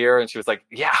and right here?" And she was like,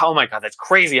 "Yeah." "Oh my God, that's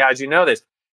crazy. How did you know this?"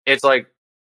 It's like,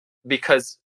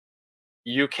 because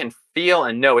you can feel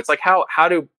and know. It's like, how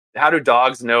do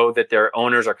dogs know that their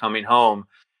owners are coming home?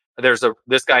 There's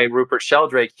this guy, Rupert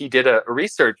Sheldrake. He did a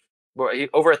research where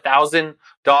over 1,000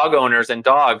 dog owners and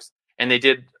dogs, and they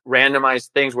did randomized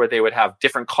things where they would have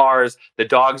different cars.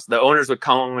 The owners would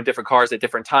come home with different cars at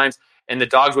different times, and the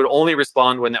dogs would only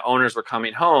respond when the owners were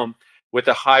coming home with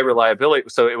a high reliability.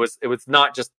 So it was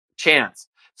not just chance.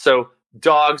 So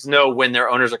dogs know when their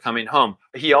owners are coming home.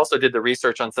 He also did the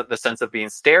research on the sense of being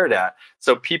stared at.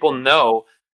 So people know,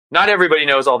 not everybody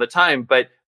knows all the time, but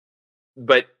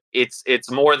it's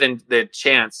more than the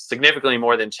chance, significantly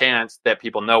more than chance, that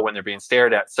people know when they're being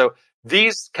stared at. So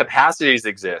these capacities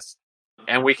exist,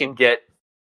 and we can get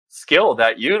skilled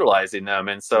at utilizing them.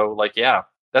 And so, like, yeah,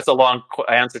 that's a long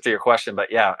answer to your question,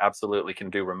 but yeah, absolutely can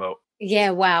do remote. Yeah,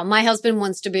 wow. My husband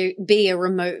wants to be a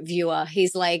remote viewer.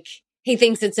 He's like, he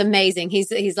thinks it's amazing.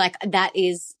 He's like, that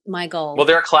is my goal. Well,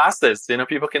 there are classes,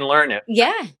 people can learn it.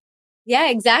 Yeah,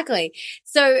 exactly.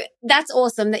 So that's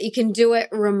awesome that you can do it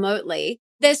remotely.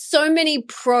 There's so many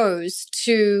pros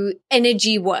to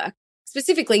energy work,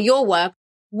 specifically your work.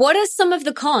 What are some of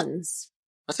the cons?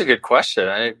 That's a good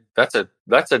question. That's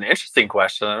an interesting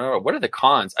question. I don't know. What are the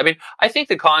cons? I mean, I think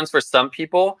the cons for some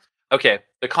people, okay,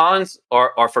 the cons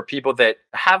are for people that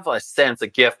have a sense, a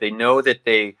gift. They know that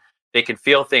they can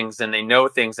feel things, and they know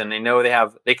things, and they know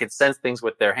they can sense things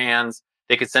with their hands.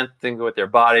 They can sense things with their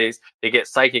bodies. They get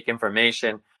psychic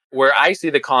information. Where I see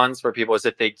the cons for people is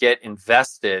that they get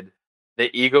invested. The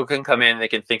ego can come in. They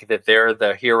can think that they're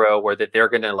the hero, or that they're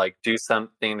going to like do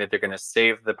something, that they're going to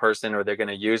save the person, or they're going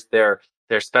to use their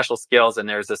special skills. And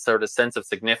there's a sort of sense of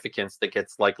significance that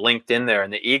gets like linked in there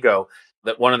in the ego.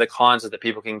 That one of the cons is that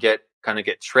people can get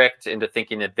tricked into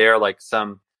thinking that they're like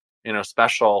some,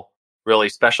 really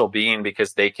special being,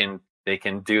 because they can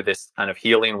do this kind of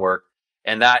healing work.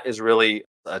 And that is really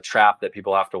a trap that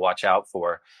people have to watch out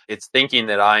for. It's thinking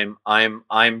that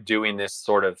I'm doing this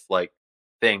sort of like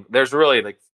thing. There's really,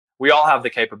 like, we all have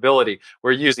the capability.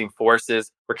 We're using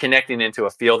forces. We're connecting into a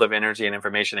field of energy and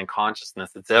information and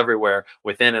consciousness that's everywhere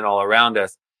within and all around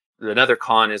us. Another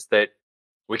con is that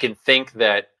we can think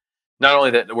that not only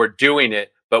that we're doing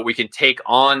it, but we can take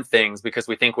on things because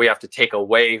we think we have to take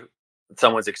away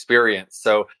someone's experience.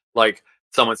 So like,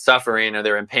 someone's suffering or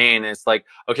they're in pain, and it's like,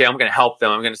 okay, I'm going to help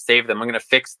them. I'm going to save them. I'm going to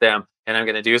fix them. And I'm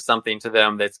going to do something to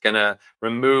them that's going to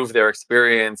remove their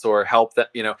experience or help them.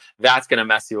 That's going to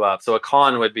mess you up. So a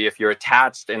con would be if you're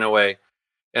attached in a way.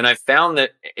 And I found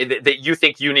that you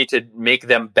think you need to make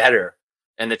them better.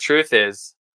 And the truth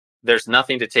is, there's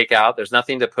nothing to take out. There's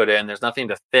nothing to put in. There's nothing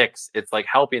to fix. It's like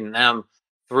helping them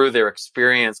through their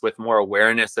experience with more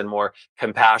awareness and more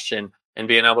compassion, and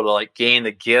being able to like gain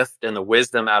the gift and the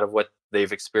wisdom out of what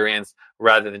they've experienced,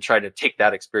 rather than try to take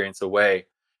that experience away.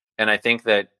 And I think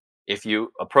that if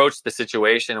you approach the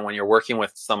situation when you're working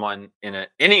with someone in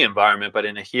any environment, but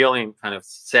in a healing kind of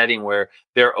setting where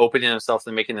they're opening themselves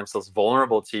and making themselves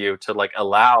vulnerable to you, to like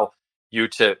allow you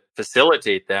to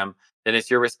facilitate them, then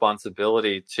it's your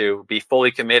responsibility to be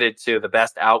fully committed to the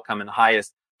best outcome and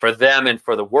highest for them and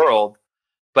for the world.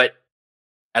 But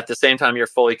at the same time, you're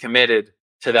fully committed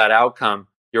to that outcome.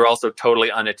 You're also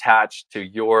totally unattached to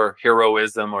your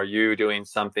heroism or you doing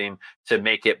something to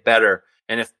make it better.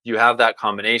 And if you have that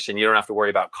combination, you don't have to worry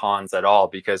about cons at all,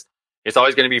 because it's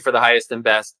always going to be for the highest and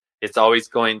best. It's always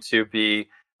going to be,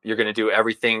 you're going to do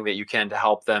everything that you can to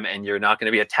help them, and you're not going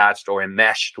to be attached or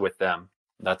enmeshed with them.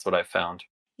 That's what I found.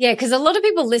 Yeah, because a lot of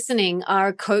people listening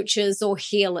are coaches or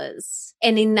healers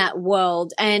and in that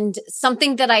world. And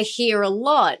something that I hear a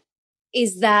lot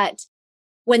is that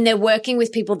when they're working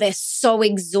with people, they're so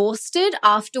exhausted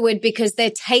afterward because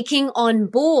they're taking on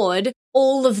board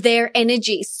all of their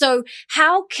energy. So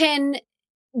how can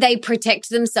they protect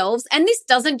themselves? And this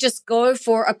doesn't just go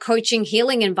for a coaching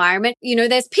healing environment.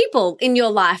 There's people in your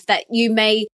life that you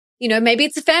may, maybe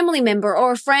it's a family member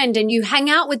or a friend, and you hang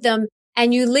out with them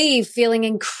and you leave feeling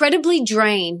incredibly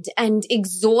drained and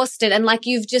exhausted, and like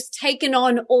you've just taken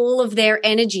on all of their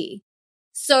energy.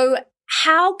 So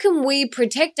how can we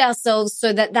protect ourselves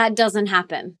so that that doesn't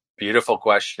happen? Beautiful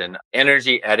question.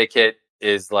 Energy etiquette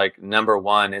is like number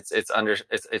one. It's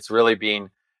really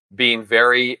being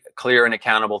very clear and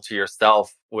accountable to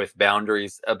yourself with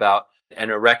boundaries about,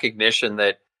 and a recognition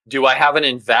that do I have an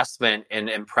investment in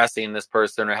impressing this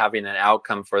person or having an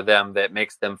outcome for them that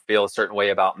makes them feel a certain way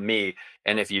about me?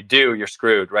 And if you do, you're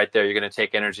screwed right there. You're going to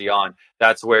take energy on.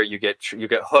 That's where you get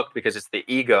hooked, because it's the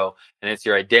ego and it's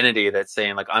your identity that's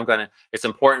saying like, it's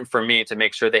important for me to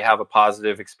make sure they have a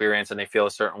positive experience and they feel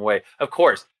a certain way. Of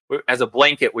course, as a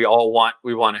blanket, we want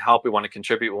to help, we want to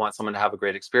contribute, we want someone to have a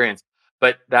great experience.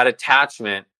 But that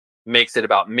attachment makes it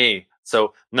about me.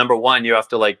 So number one, you have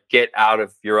to like get out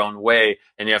of your own way,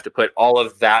 and you have to put all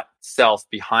of that self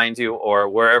behind you or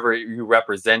wherever you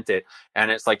represent it.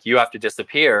 And it's like you have to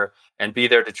disappear and be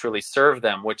there to truly serve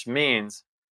them, which means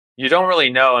you don't really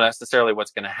know necessarily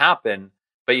what's going to happen,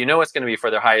 but you know what's going to be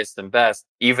for their highest and best,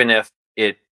 even if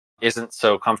it isn't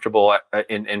so comfortable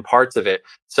in parts of it.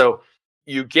 So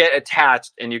you get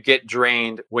attached and you get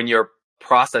drained when you're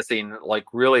processing like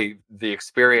really the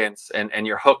experience, and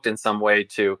you're hooked in some way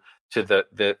to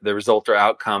the result or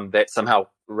outcome that somehow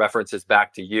references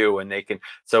back to you. And they can,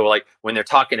 so like when they're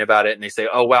talking about it and they say,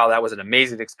 oh wow, that was an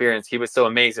amazing experience, he was so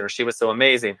amazing or she was so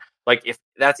amazing, like if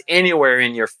that's anywhere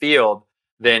in your field,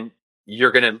 then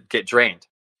you're going to get drained.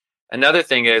 Another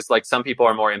thing is like some people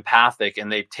are more empathic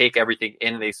and they take everything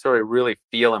in and they sort of really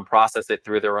feel and process it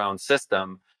through their own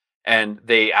system, and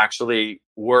they actually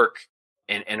work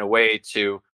in a way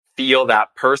to feel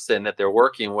that person that they're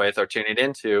working with or tuning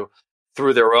into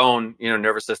through their own,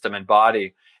 nervous system and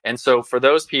body. And so for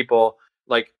those people,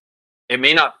 like it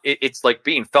may not, it's like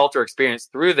being felt or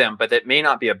experienced through them, but it may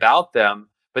not be about them,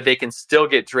 but they can still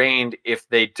get drained if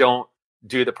they don't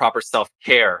do the proper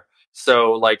self-care.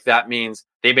 So like that means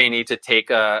they may need to take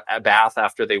a bath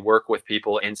after they work with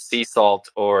people in sea salt,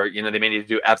 or, they may need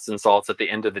to do Epsom salts at the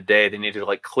end of the day. They need to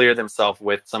like clear themselves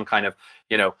with some kind of,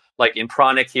 like in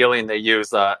pranic healing, they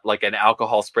use like an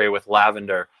alcohol spray with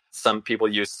lavender. Some people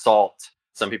use salt,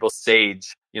 some people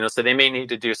sage, so they may need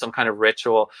to do some kind of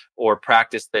ritual or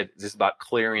practice that is about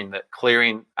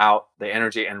clearing out the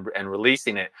energy and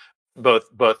releasing it,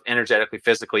 both energetically,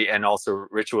 physically, and also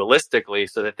ritualistically,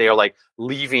 so that they are like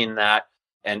leaving that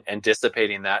and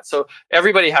dissipating that. So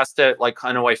everybody has to like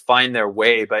kind of find their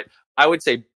way. But I would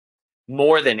say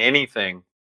more than anything,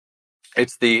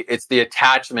 it's the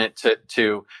attachment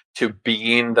to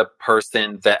being the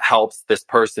person that helps this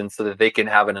person so that they can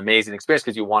have an amazing experience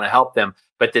because you want to help them,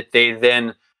 but that they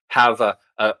then have a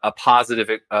positive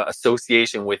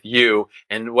association with you,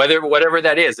 and whatever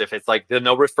that is, if it's like then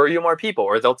they'll refer you more people,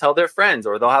 or they'll tell their friends,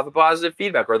 or they'll have a positive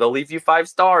feedback, or they'll leave you 5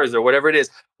 stars, or whatever it is,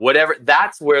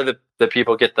 that's where the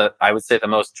people get I would say the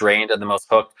most drained and the most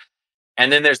hooked.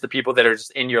 And then there's the people that are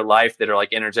just in your life that are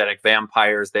like energetic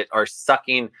vampires that are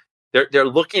sucking. They're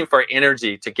looking for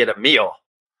energy to get a meal,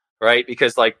 right?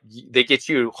 Because like they get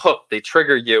you hooked, they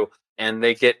trigger you, and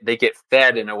they get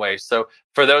fed in a way. So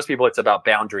for those people, it's about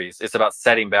boundaries. It's about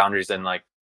setting boundaries and like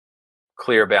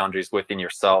clear boundaries within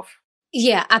yourself.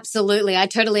 Yeah, absolutely. I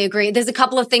totally agree. There's a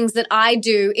couple of things that I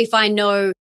do if I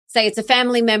know, say it's a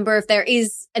family member, if there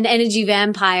is an energy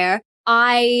vampire,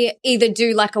 I either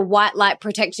do like a white light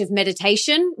protective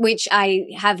meditation, which I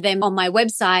have them on my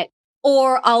website,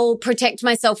 or I'll protect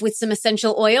myself with some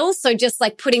essential oils. So just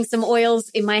like putting some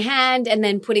oils in my hand and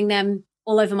then putting them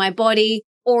all over my body,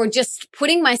 or just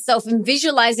putting myself and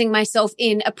visualizing myself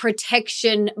in a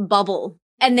protection bubble.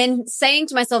 And then saying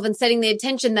to myself and setting the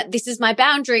intention that this is my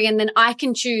boundary, and then I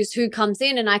can choose who comes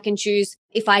in and I can choose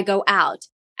if I go out.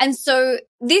 And so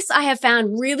this I have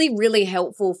found really, really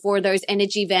helpful for those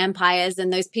energy vampires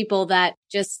and those people that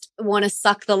just want to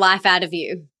suck the life out of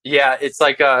you. Yeah, it's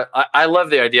like I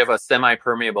love the idea of a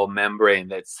semi-permeable membrane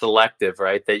that's selective,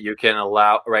 right? That you can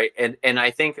allow, right? And I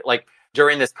think like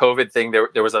during this COVID thing,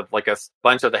 there was a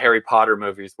bunch of the Harry Potter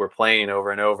movies were playing over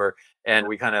and over, and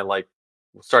we kind of like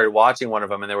started watching one of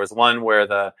them, and there was one where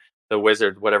the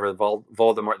wizard, whatever,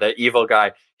 Voldemort, the evil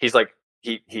guy, he's like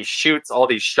he shoots all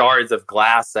these shards of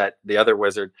glass at the other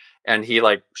wizard, and he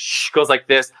like goes like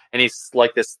this, and he's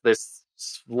like this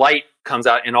light comes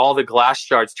out, and all the glass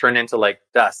shards turn into like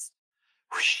dust.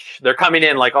 They're coming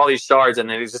in like all these shards, and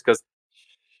then he just goes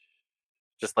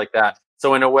just like that.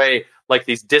 So in a way, like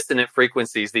these dissonant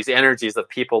frequencies, these energies of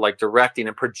people like directing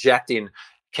and projecting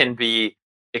can be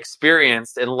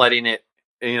experienced, and letting it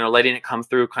come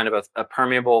through kind of a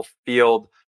permeable field,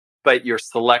 but you're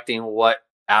selecting what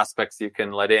aspects you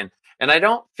can let in. And I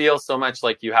don't feel so much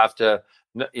like you have to,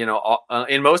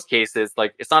 in most cases,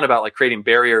 like it's not about like creating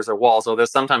barriers or walls, although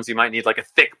sometimes you might need like a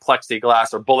thick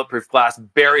plexiglass or bulletproof glass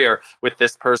barrier with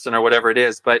this person or whatever it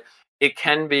is. But it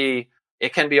can be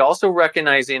also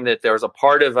recognizing that there's a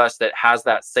part of us that has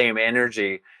that same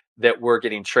energy that we're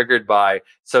getting triggered by.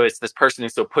 So it's this person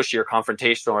who's so pushy or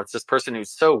confrontational, or it's this person who's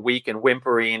so weak and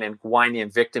whimpering and whiny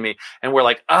and victimy. And we're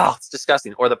like, oh, it's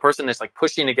disgusting. Or the person that's like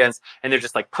pushing against, and they're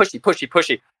just like pushy, pushy,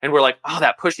 pushy. And we're like, oh,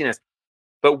 that pushiness.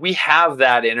 But we have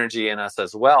that energy in us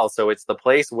as well. So it's the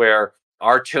place where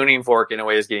our tuning fork in a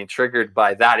way is getting triggered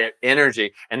by that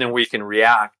energy, and then we can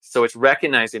react. So it's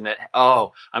recognizing that,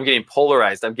 oh, I'm getting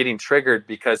polarized. I'm getting triggered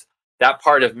because that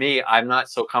part of me I'm not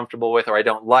so comfortable with, or I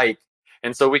don't like.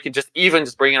 And so we could just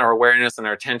bring in our awareness and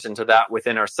our attention to that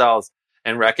within ourselves,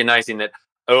 and recognizing that,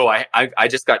 oh, I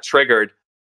just got triggered,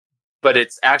 but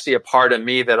it's actually a part of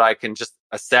me that I can just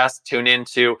assess, tune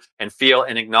into, and feel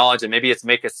and acknowledge. And maybe it's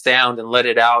make a sound and let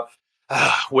it out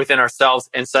within ourselves.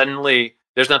 And suddenly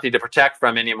there's nothing to protect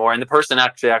from anymore. And the person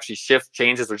actually shifts,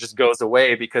 changes, or just goes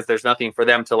away because there's nothing for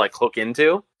them to like hook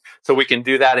into. So we can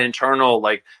do that internal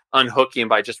like unhooking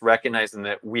by just recognizing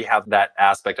that we have that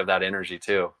aspect of that energy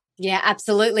too. Yeah,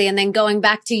 absolutely. And then going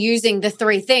back to using the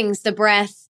three things, the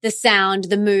breath, the sound,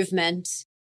 the movement,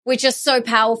 which are so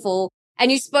powerful.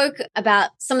 And you spoke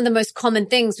about some of the most common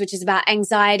things, which is about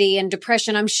anxiety and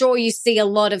depression. I'm sure you see a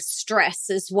lot of stress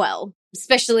as well,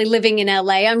 especially living in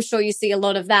LA. I'm sure you see a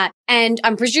lot of that. And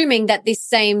I'm presuming that this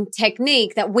same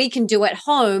technique that we can do at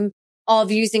home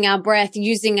of using our breath,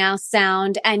 using our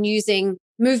sound, and using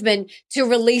movement to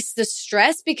release the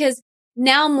stress, because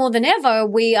now more than ever,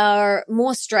 we are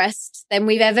more stressed than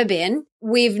we've ever been.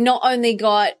 We've not only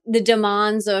got the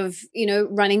demands of,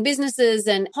 running businesses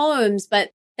and homes,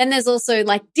 but then there's also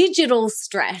like digital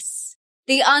stress,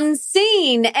 the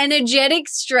unseen energetic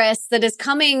stress that is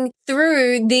coming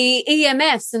through the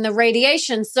EMFs and the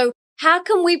radiation. So how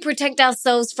can we protect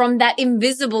ourselves from that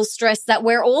invisible stress that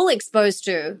we're all exposed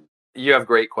to? You have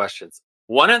great questions.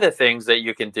 One of the things that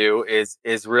you can do is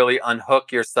really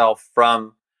unhook yourself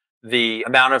from the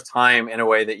amount of time in a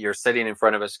way that you're sitting in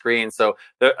front of a screen. So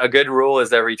a good rule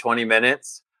is every 20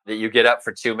 minutes that you get up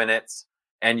for 2 minutes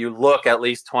and you look at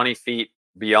least 20 feet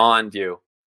beyond you.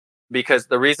 Because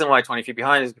the reason why 20 feet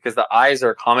behind is because the eyes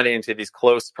are accommodating to these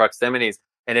close proximities,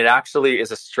 and it actually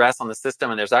is a stress on the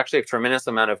system. And there's actually a tremendous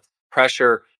amount of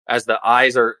pressure as the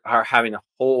eyes are having to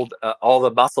hold, all the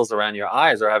muscles around your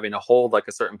eyes are having to hold like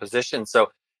a certain position.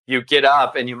 So you get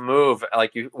up and you move,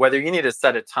 like whether you need to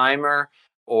set a timer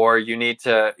or you need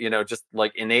to, just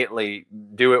like innately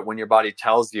do it when your body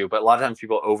tells you. But a lot of times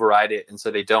people override it. And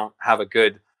so they don't have a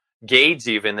good gauge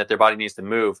even that their body needs to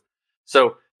move.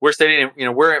 So we're sitting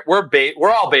in, we're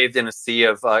all bathed in a sea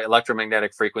of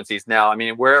electromagnetic frequencies now. I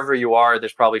mean, wherever you are,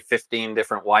 there's probably 15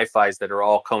 different Wi-Fis that are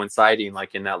all coinciding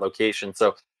like in that location.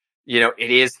 So,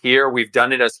 it is here. We've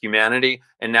done it as humanity,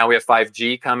 and now we have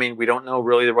 5G coming. We don't know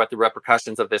really what the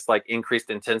repercussions of this like increased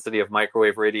intensity of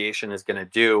microwave radiation is going to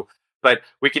do. But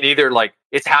we can either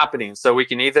it's happening. So we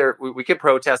can either, we can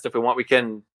protest if we want. We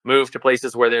can move to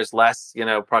places where there's less,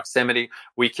 proximity.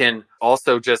 We can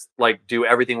also just do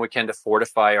everything we can to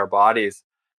fortify our bodies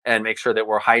and make sure that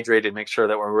we're hydrated, make sure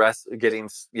that we're getting,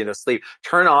 sleep.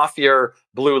 Turn off your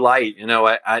blue light,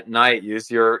 at night.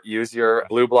 Use your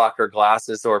blue blocker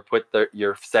glasses or put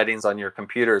your settings on your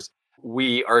computers.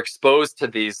 We are exposed to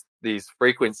these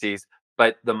frequencies.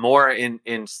 But the more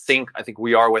in sync, I think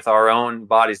we are with our own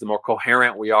bodies, the more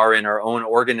coherent we are in our own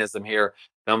organism here,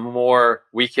 the more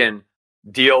we can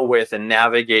deal with and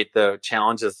navigate the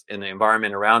challenges in the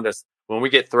environment around us. When we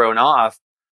get thrown off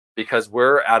because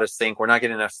we're out of sync, we're not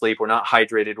getting enough sleep, we're not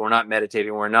hydrated, we're not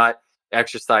meditating, we're not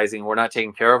exercising, we're not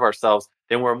taking care of ourselves,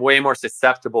 then we're way more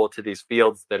susceptible to these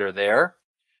fields that are there.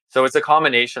 So it's a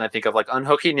combination, I think, of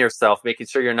unhooking yourself, making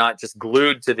sure you're not just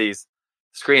glued to these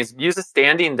screens. Use a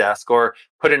standing desk or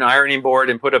put an ironing board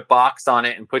and put a box on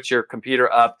it and put your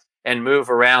computer up and move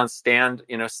around, stand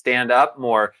up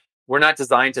more. We're not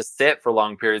designed to sit for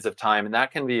long periods of time. And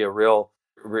that can be a real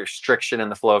restriction in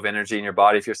the flow of energy in your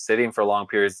body if you're sitting for long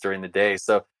periods during the day.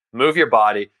 So move your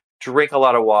body, drink a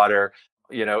lot of water,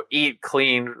 eat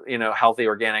clean, healthy,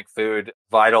 organic food,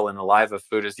 vital and alive of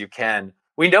food as you can.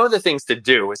 We know the things to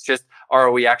do. It's just,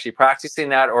 are we actually practicing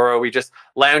that? Or are we just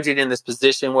lounging in this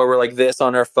position where we're like this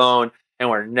on our phone and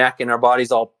our neck and our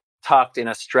body's all tucked in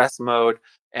a stress mode?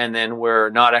 And then we're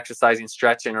not exercising,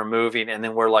 stretching or moving. And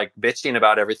then we're bitching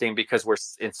about everything because we're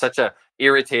in such a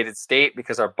irritated state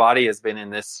because our body has been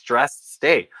in this stressed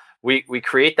state. We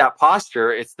create that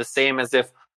posture. It's the same as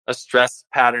if a stress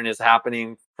pattern is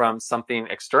happening from something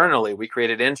externally. We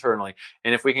create it internally.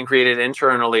 And if we can create it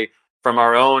internally from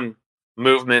our own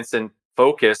movements and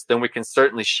focus, then we can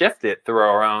certainly shift it through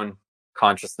our own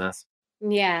consciousness.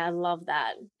 Yeah, I love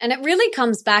that. And it really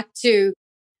comes back to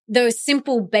those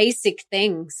simple, basic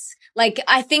things.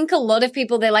 I think a lot of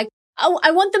people, they're like, oh,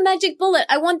 I want the magic bullet.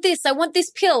 I want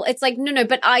this pill. It's like, no,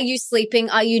 but are you sleeping?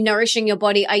 Are you nourishing your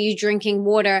body? Are you drinking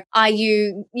water? Are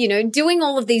you, doing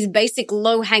all of these basic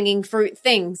low hanging fruit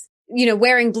things?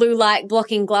 Wearing blue light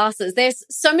blocking glasses. There's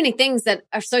so many things that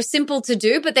are so simple to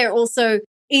do, but they're also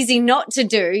easy not to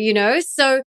do,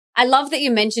 So I love that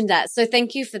you mentioned that. So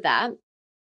thank you for that.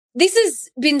 This has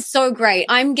been so great.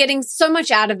 I'm getting so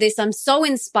much out of this. I'm so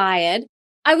inspired.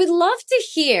 I would love to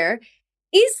hear,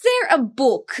 is there a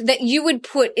book that you would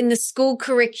put in the school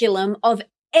curriculum of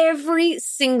every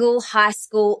single high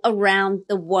school around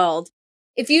the world?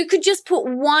 If you could just put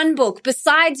one book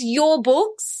besides your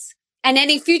books and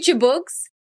any future books,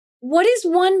 what is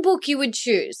one book you would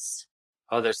choose?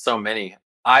 Oh, there's so many.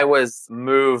 I was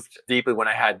moved deeply when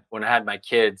I had my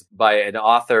kids by an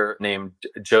author named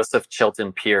Joseph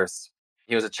Chilton Pierce.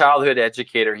 He was a childhood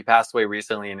educator. He passed away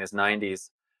recently in his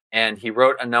 90s, and he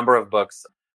wrote a number of books.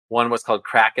 One was called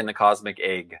Cracking the Cosmic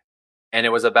Egg, and it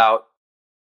was about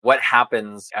what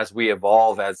happens as we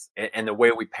evolve, and the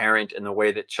way we parent and the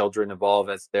way that children evolve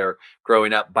as they're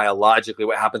growing up biologically,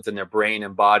 what happens in their brain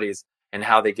and bodies, and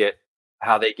how they get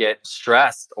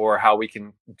stressed, or how we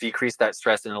can decrease that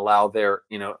stress and allow their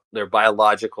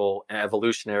biological and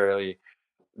evolutionary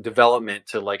development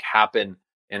to happen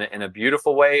in a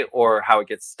beautiful way, or how it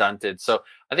gets stunted. So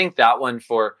I think that one,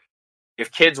 for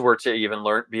if kids were to even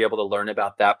be able to learn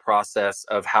about that process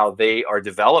of how they are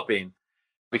developing,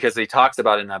 because he talks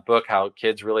about in that book how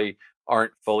kids really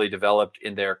aren't fully developed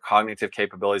in their cognitive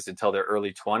capabilities until their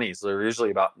early 20s. They're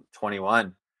usually about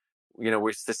 21.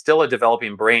 We're still a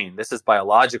developing brain. This is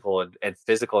biological and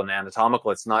physical and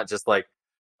anatomical. It's not just like,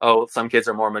 oh, some kids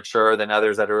are more mature than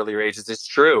others at earlier ages. It's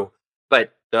true,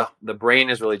 but the brain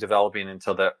is really developing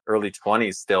until the early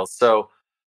 20s still. So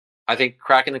I think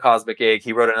Cracking the Cosmic Egg,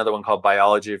 he wrote another one called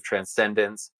Biology of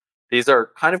Transcendence. These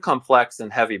are kind of complex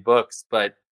and heavy books,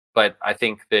 but I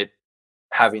think that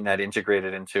having that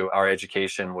integrated into our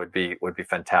education would be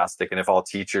fantastic. And if all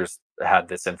teachers had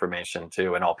this information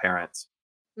too, and all parents.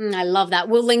 I love that.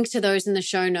 We'll link to those in the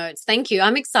show notes. Thank you.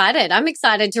 I'm excited. I'm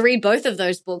excited to read both of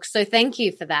those books. So thank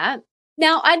you for that.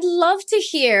 Now, I'd love to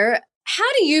hear,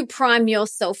 how do you prime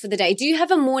yourself for the day? Do you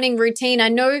have a morning routine? I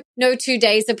know no 2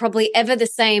 days are probably ever the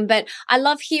same, but I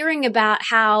love hearing about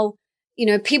how,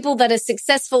 people that are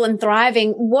successful and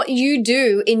thriving, what you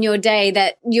do in your day,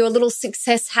 that your little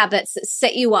success habits that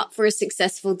set you up for a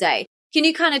successful day. Can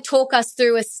you kind of talk us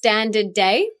through a standard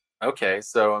day? Okay.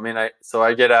 So,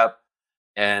 I get up,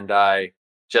 and I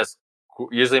just,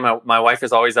 usually my wife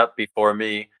is always up before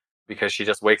me, because she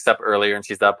just wakes up earlier and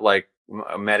she's up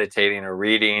meditating or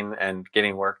reading and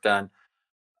getting work done.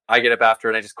 I get up after,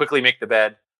 and I just quickly make the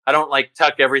bed. I don't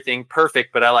tuck everything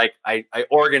perfect, but I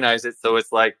organize it. So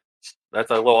it's that's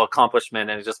a little accomplishment,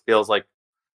 and it just feels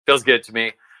good to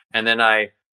me. And then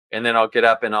I'll get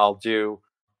up and I'll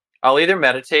either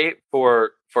meditate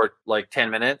for 10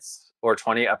 minutes or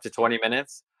up to 20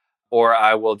 minutes, or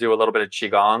I will do a little bit of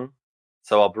Qigong.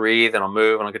 So I'll breathe and I'll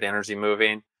move and I'll get the energy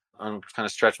moving and kind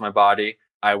of stretch my body.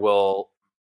 I'll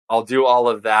do all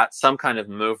of that, some kind of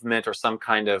movement or some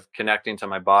kind of connecting to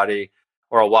my body,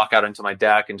 or I'll walk out into my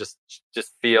deck and just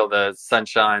feel the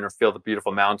sunshine or feel the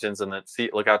beautiful mountains and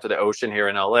look out to the ocean here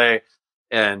in LA.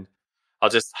 And I'll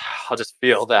just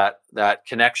feel that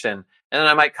connection. And then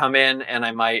I might come in and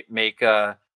I might make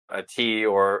a tea,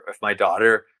 or if my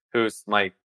daughter, who's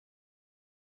my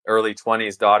early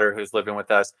 20s daughter who's living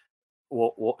with us,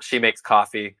 she makes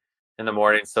coffee in the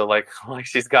morning. So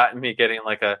she's gotten me getting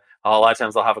a lot of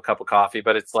times I'll have a cup of coffee,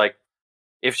 but it's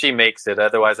if she makes it,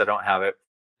 otherwise I don't have it.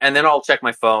 And then I'll check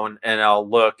my phone and I'll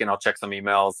look and I'll check some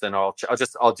emails, and I'll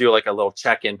do a little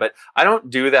check-in, but I don't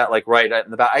do that right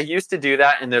in the back. I used to do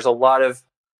that. And there's a lot of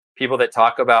people that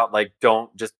talk about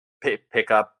don't just pick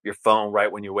up your phone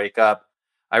right when you wake up.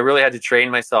 I really had to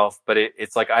train myself, but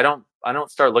it's I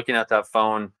don't start looking at that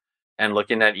phone and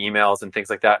looking at emails and things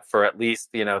like that for at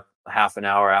least, half an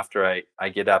hour after I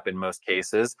get up in most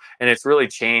cases. And it's really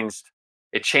changed.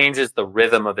 It changes the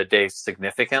rhythm of the day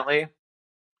significantly.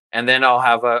 And then I'll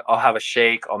have a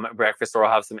shake, I'll make breakfast, or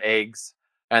I'll have some eggs.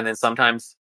 And then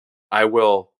sometimes I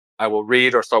will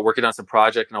read or start working on some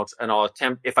project, and I'll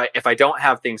attempt, if I don't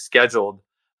have things scheduled,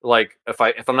 if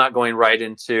I'm not going right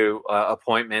into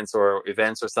appointments or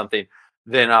events or something,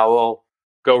 then I will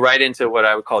go right into what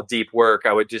I would call deep work.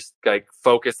 I would just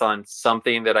focus on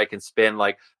something that I can spend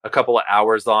a couple of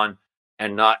hours on,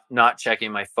 and not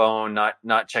checking my phone,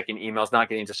 not checking emails, not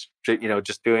getting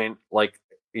just doing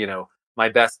my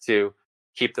best to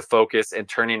keep the focus and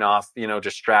turning off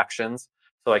distractions,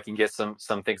 so I can get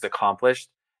some things accomplished.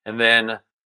 And then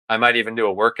I might even do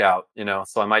a workout,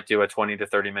 so I might do a 20 to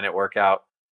 30 minute workout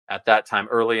at that time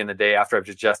early in the day after I've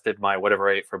digested my whatever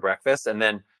I ate for breakfast. And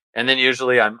then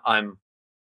usually I'm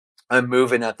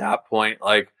moving at that point.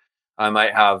 Like I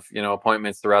might have,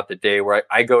 appointments throughout the day where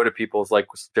I go to people's, like,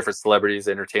 different celebrities,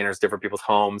 entertainers, different people's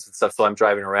homes and stuff. So I'm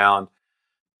driving around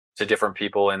to different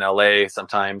people in LA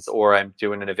sometimes, or I'm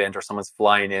doing an event or someone's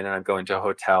flying in and I'm going to a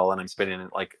hotel and I'm spending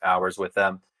like hours with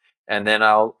them. And then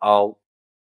I'll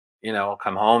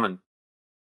come home and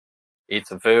eat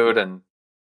some food and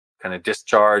kind of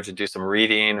discharge and do some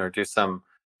reading or do some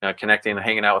connecting and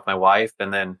hanging out with my wife.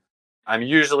 And then I'm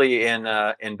usually in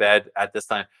bed at this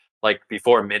time, like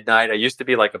before midnight. I used to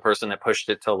be like a person that pushed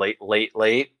it till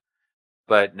late,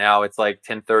 but now it's like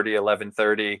 10:30,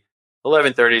 11:30.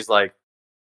 11:30 is like,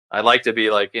 I'd like to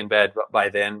be like in bed by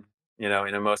then,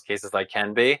 in most cases I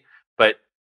can be. But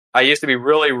I used to be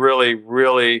really, really,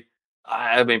 really,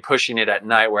 I've been pushing it at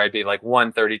night where I'd be like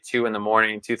 1:32 in the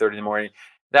morning, 2:30 in the morning.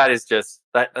 That is just,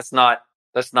 that's not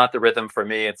the rhythm for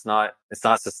me. It's not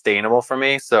sustainable for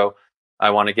me. So I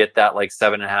want to get that like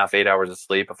 7.5, 8 hours of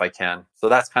sleep if I can. So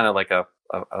that's kind of like a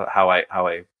how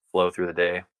I flow through the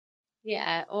day.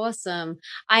 Yeah, awesome.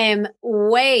 I am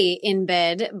way in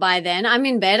bed by then. I'm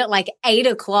in bed at like 8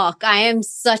 o'clock. I am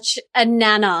such a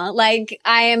nana. Like,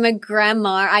 I am a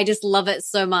grandma. I just love it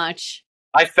so much.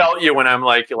 I felt you when I'm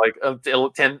like 10,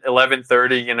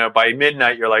 11:30, by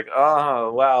midnight, you're like,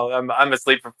 oh, wow, I'm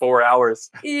asleep for 4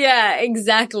 hours. Yeah,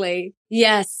 exactly.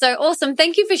 Yes. So awesome.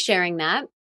 Thank you for sharing that.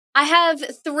 I have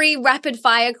 3 rapid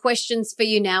fire questions for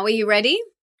you now. Are you ready?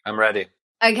 I'm ready.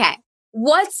 Okay.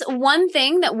 What's one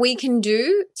thing that we can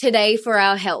do today for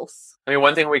our health? I mean,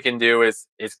 one thing we can do is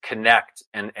connect,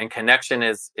 and connection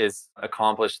is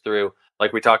accomplished through,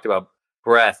 like we talked about,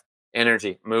 breath,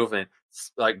 energy, movement,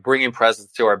 like bringing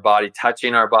presence to our body,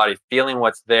 touching our body, feeling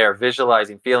what's there,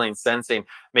 visualizing, feeling, sensing,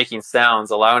 making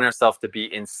sounds, allowing ourselves to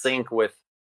be in sync with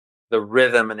the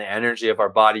rhythm and the energy of our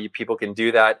body. People can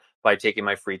do that by taking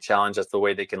my free challenge. That's the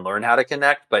way they can learn how to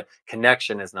connect, but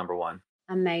connection is number one.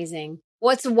 Amazing.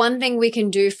 What's one thing we can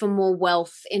do for more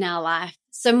wealth in our life?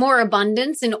 So more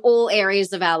abundance in all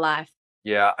areas of our life.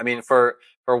 Yeah. I mean, for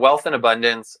wealth and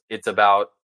abundance, it's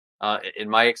about, in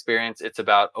my experience, it's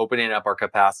about opening up our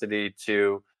capacity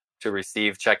to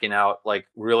receive, checking out, like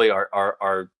really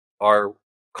our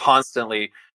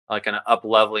constantly like kind of up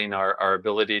leveling our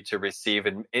ability to receive,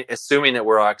 and assuming that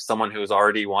we're like someone who's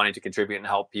already wanting to contribute and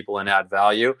help people and add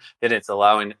value. Then it's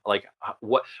allowing, like,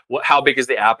 how big is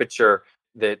the aperture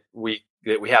that we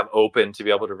have open to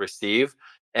be able to receive.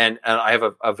 And I have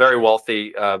a very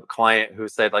wealthy client who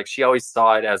said, like, she always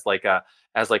saw it as like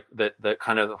the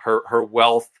kind of her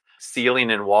wealth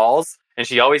ceiling and walls. And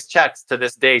she always checks, to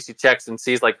this day, she checks and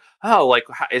sees like, oh, like,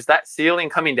 is that ceiling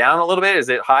coming down a little bit? Is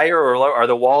it higher or lower? Are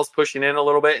the walls pushing in a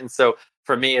little bit? And so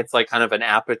for me, it's like kind of an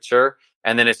aperture.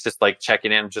 And then it's just like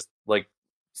checking in, just like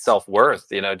self-worth.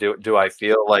 Do I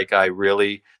feel like I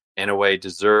really, in a way,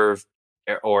 deserve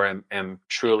or am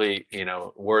truly,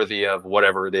 worthy of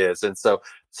whatever it is? And so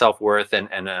self-worth and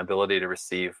an ability to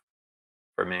receive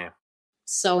for me.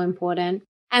 So important.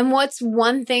 And what's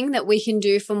one thing that we can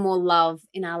do for more love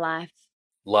in our life?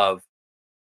 Love.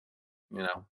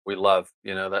 We love,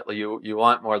 that you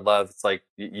want more love. It's like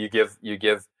you give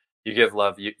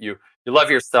love. You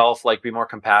love yourself, like be more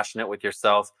compassionate with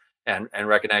yourself and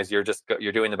recognize you're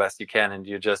doing the best you can. And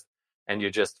you just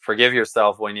forgive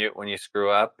yourself when you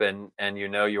screw up, and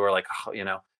you are like,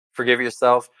 forgive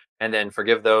yourself, and then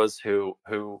forgive those who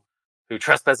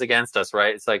trespass against us.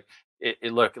 Right. It's like,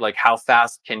 look, like, how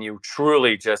fast can you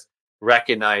truly just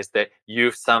recognize that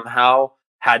you've somehow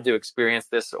had to experience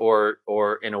this or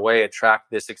in a way attract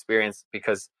this experience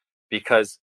because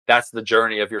that's the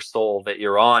journey of your soul that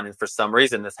you're on. And for some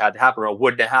reason this had to happen or it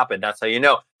wouldn't have happened. That's how you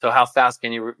know. So how fast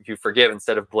can you forgive,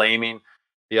 instead of blaming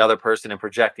the other person and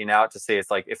projecting out to say it's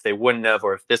like, if they wouldn't have,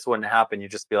 or if this wouldn't happen, you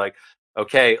just be like,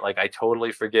 okay, like, I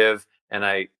totally forgive. And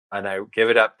I give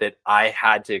it up that I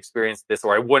had to experience this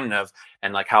or I wouldn't have.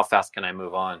 And like, how fast can I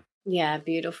move on? Yeah,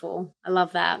 beautiful. I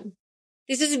love that.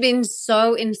 This has been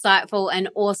so insightful and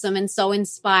awesome and so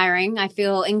inspiring. I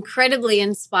feel incredibly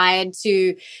inspired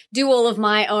to do all of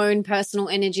my own personal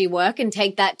energy work and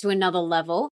take that to another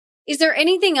level. Is there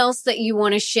anything else that you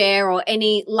want to share, or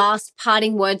any last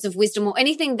parting words of wisdom, or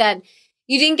anything that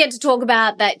you didn't get to talk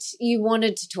about that you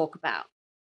wanted to talk about?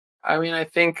 I mean, I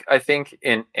think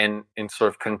in sort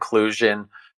of conclusion,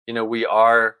 we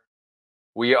are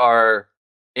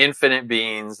infinite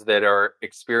beings that are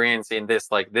experiencing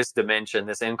this, like, this dimension,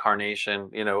 this incarnation,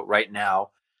 right now.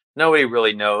 Nobody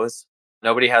really knows.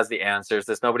 Nobody has the answers.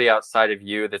 There's nobody outside of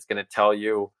you that's going to tell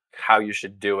you how you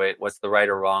should do it, what's the right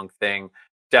or wrong thing.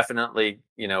 definitely,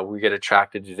 we get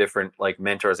attracted to different like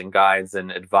mentors and guides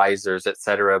and advisors,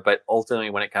 etc. But ultimately,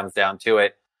 when it comes down to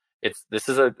it, this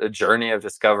is a journey of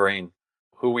discovering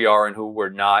who we are and who we're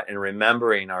not, and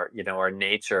remembering our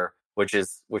nature, which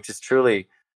is truly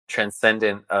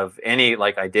transcendent of any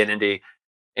like identity,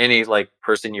 any like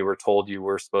person you were told you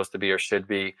were supposed to be or should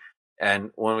be.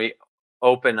 And when we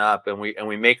open up and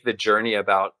we make the journey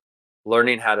about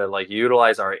learning how to like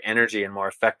utilize our energy in more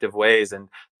effective ways, and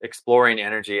exploring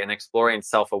energy and exploring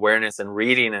self-awareness and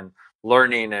reading and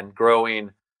learning and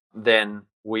growing, then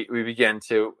we begin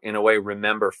to, in a way,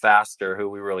 remember faster who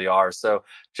we really are. So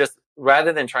just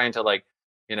rather than trying to like,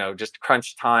 just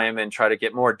crunch time and try to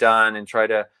get more done and try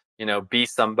to, be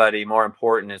somebody more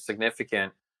important and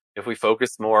significant, if we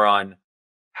focus more on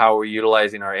how we're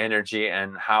utilizing our energy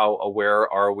and how aware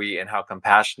are we and how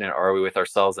compassionate are we with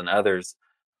ourselves and others,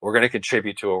 we're going to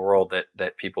contribute to a world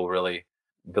that people really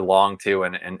belong to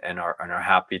and are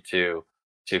happy to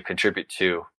contribute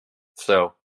to.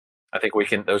 So I think we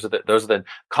can, those are the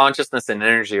consciousness and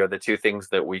energy are the two things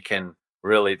that we can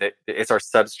really, that it's our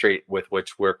substrate with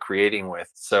which we're creating with.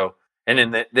 So,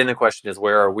 and then the question is,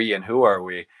 where are we and who are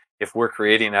we? If we're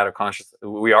creating out of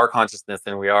we are consciousness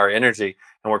and we are energy,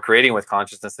 and we're creating with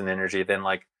consciousness and energy, then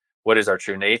like, what is our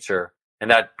true nature?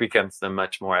 And that becomes a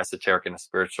much more esoteric and a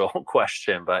spiritual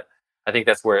question. But I think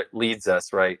that's where it leads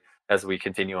us, right, as we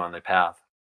continue on the path.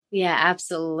 Yeah,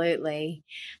 absolutely.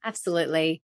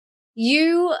 Absolutely.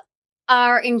 You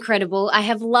are incredible. I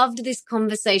have loved this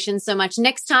conversation so much.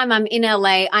 Next time I'm in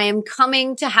LA, I am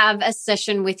coming to have a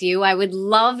session with you. I would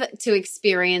love to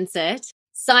experience it.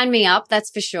 Sign me up, that's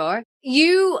for sure.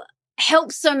 You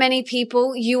help so many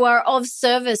people. You are of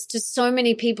service to so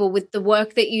many people with the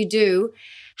work that you do.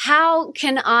 How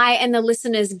can I and the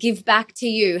listeners give back to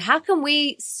you? How can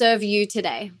we serve you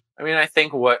today? I mean, I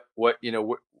think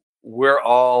we're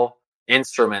all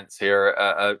instruments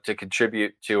here to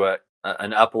contribute to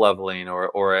an up-leveling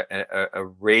or a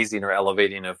raising or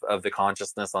elevating of the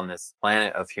consciousness on this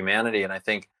planet of humanity. And I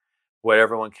think what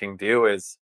everyone can do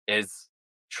is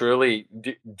truly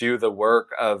do the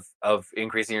work of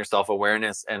increasing your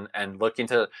self-awareness and looking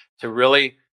to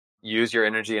really use your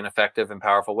energy in effective and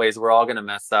powerful ways. We're all going to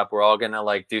mess up. We're all going to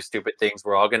like do stupid things.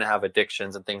 We're all going to have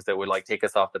addictions and things that would like take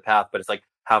us off the path. But it's like,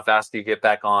 how fast do you get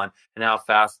back on, and how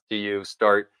fast do you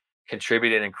start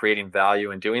contributing and creating value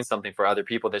and doing something for other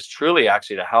people that's truly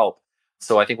actually to help.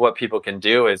 So I think what people can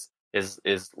do is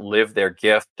live their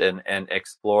gift and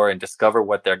explore and discover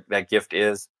what that gift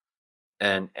is,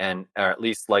 and or at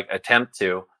least like attempt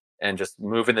to, and just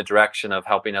move in the direction of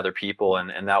helping other people.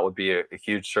 And that would be a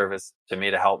huge service to me,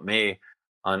 to help me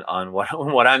on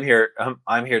what I'm here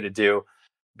to do.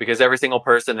 Because every single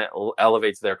person that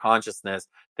elevates their consciousness,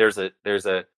 there's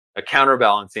a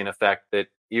counterbalancing effect that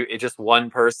it's just one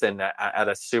person that at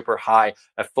a super high,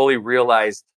 a fully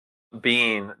realized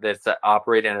being that's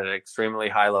operating at an extremely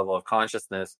high level of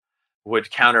consciousness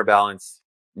would counterbalance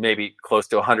maybe close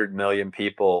to 100 million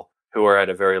people who are at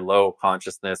a very low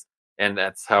consciousness. And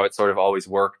that's how it sort of always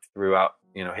worked throughout,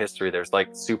 history. There's like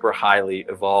super highly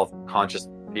evolved conscious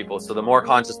people. So the more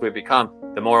conscious we become,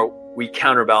 the more we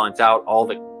counterbalance out all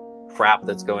the crap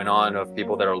that's going on of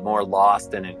people that are more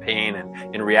lost and in pain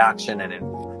and in reaction and in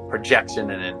projection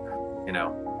and in,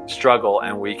 struggle.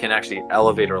 And we can actually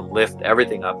elevate or lift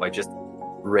everything up by just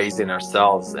raising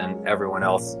ourselves, and everyone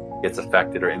else gets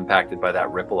affected or impacted by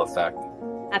that ripple effect.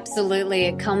 Absolutely.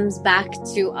 It comes back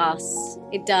to us.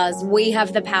 It does. We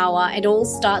have the power. It all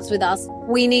starts with us.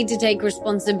 We need to take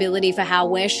responsibility for how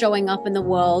we're showing up in the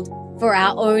world, for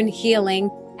our own healing.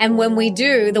 And when we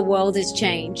do, the world is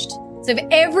changed. So if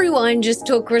everyone just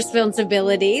took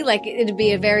responsibility, like it'd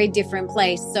be a very different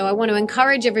place. So I want to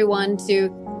encourage everyone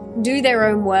to do their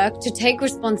own work, to take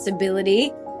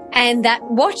responsibility, and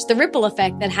watch the ripple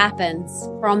effect that happens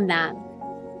from that.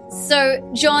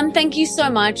 So, John, thank you so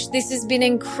much. This has been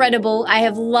incredible. I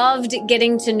have loved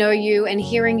getting to know you and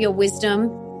hearing your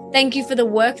wisdom. Thank you for the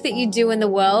work that you do in the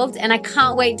world. And I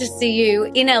can't wait to see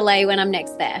you in LA when I'm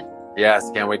next there.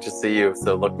 Yes, can't wait to see you.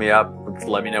 So look me up.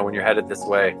 Let me know when you're headed this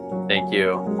way. Thank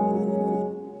you.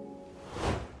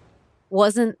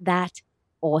 Wasn't that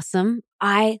awesome?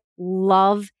 I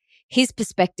love his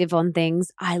perspective on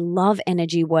things. I love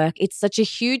energy work. It's such a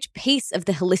huge piece of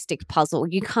the holistic puzzle.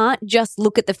 You can't just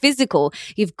look at the physical.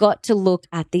 You've got to look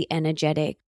at the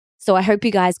energetic. So I hope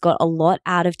you guys got a lot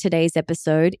out of today's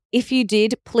episode. If you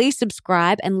did, please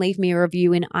subscribe and leave me a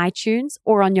review in iTunes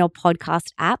or on your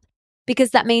podcast app,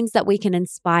 because that means that we can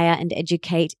inspire and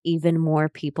educate even more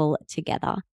people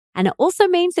together. And it also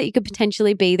means that you could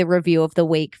potentially be the review of the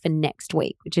week for next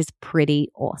week, which is pretty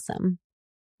awesome.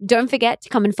 Don't forget to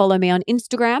come and follow me on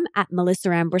Instagram at Melissa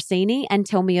Ambrosini and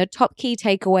tell me your top key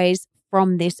takeaways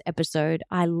from this episode.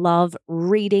 I love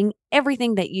reading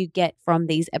everything that you get from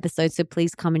these episodes, so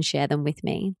please come and share them with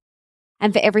me.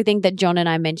 And for everything that John and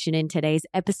I mentioned in today's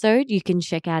episode, you can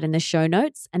check out in the show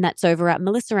notes, and that's over at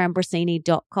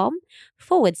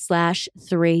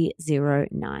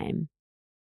melissaambrosini.com/309.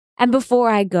 And before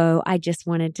I go, I just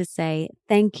wanted to say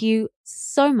thank you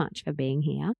so much for being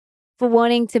here, for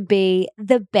wanting to be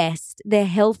the best, the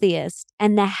healthiest,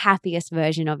 and the happiest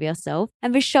version of yourself,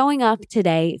 and for showing up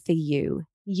today for you.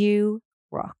 You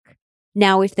rock.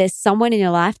 Now, if there's someone in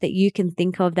your life that you can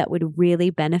think of that would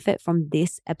really benefit from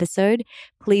this episode,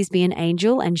 please be an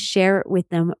angel and share it with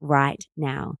them right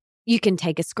now. You can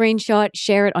take a screenshot,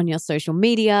 share it on your social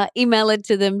media, email it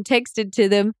to them, text it to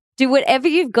them, do whatever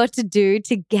you've got to do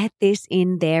to get this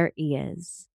in their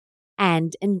ears.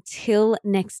 And until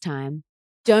next time,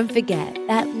 don't forget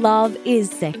that love is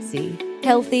sexy,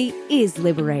 healthy is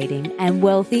liberating, and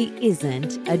wealthy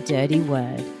isn't a dirty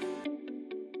word.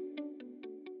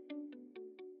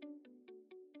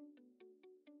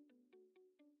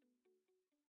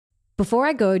 Before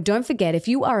I go, don't forget, if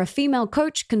you are a female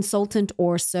coach, consultant,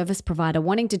 or service provider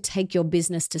wanting to take your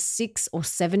business to 6 or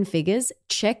 7 figures,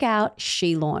 check out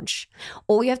SheLaunch.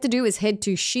 All you have to do is head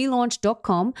to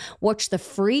shelaunch.com, watch the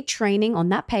free training on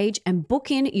that page, and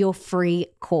book in your free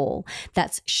call.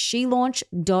 That's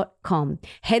shelaunch.com.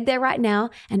 Head there right now,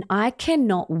 and I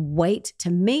cannot wait to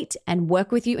meet and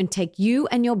work with you and take you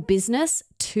and your business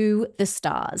to the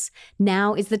stars.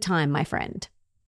 Now is the time, my friend.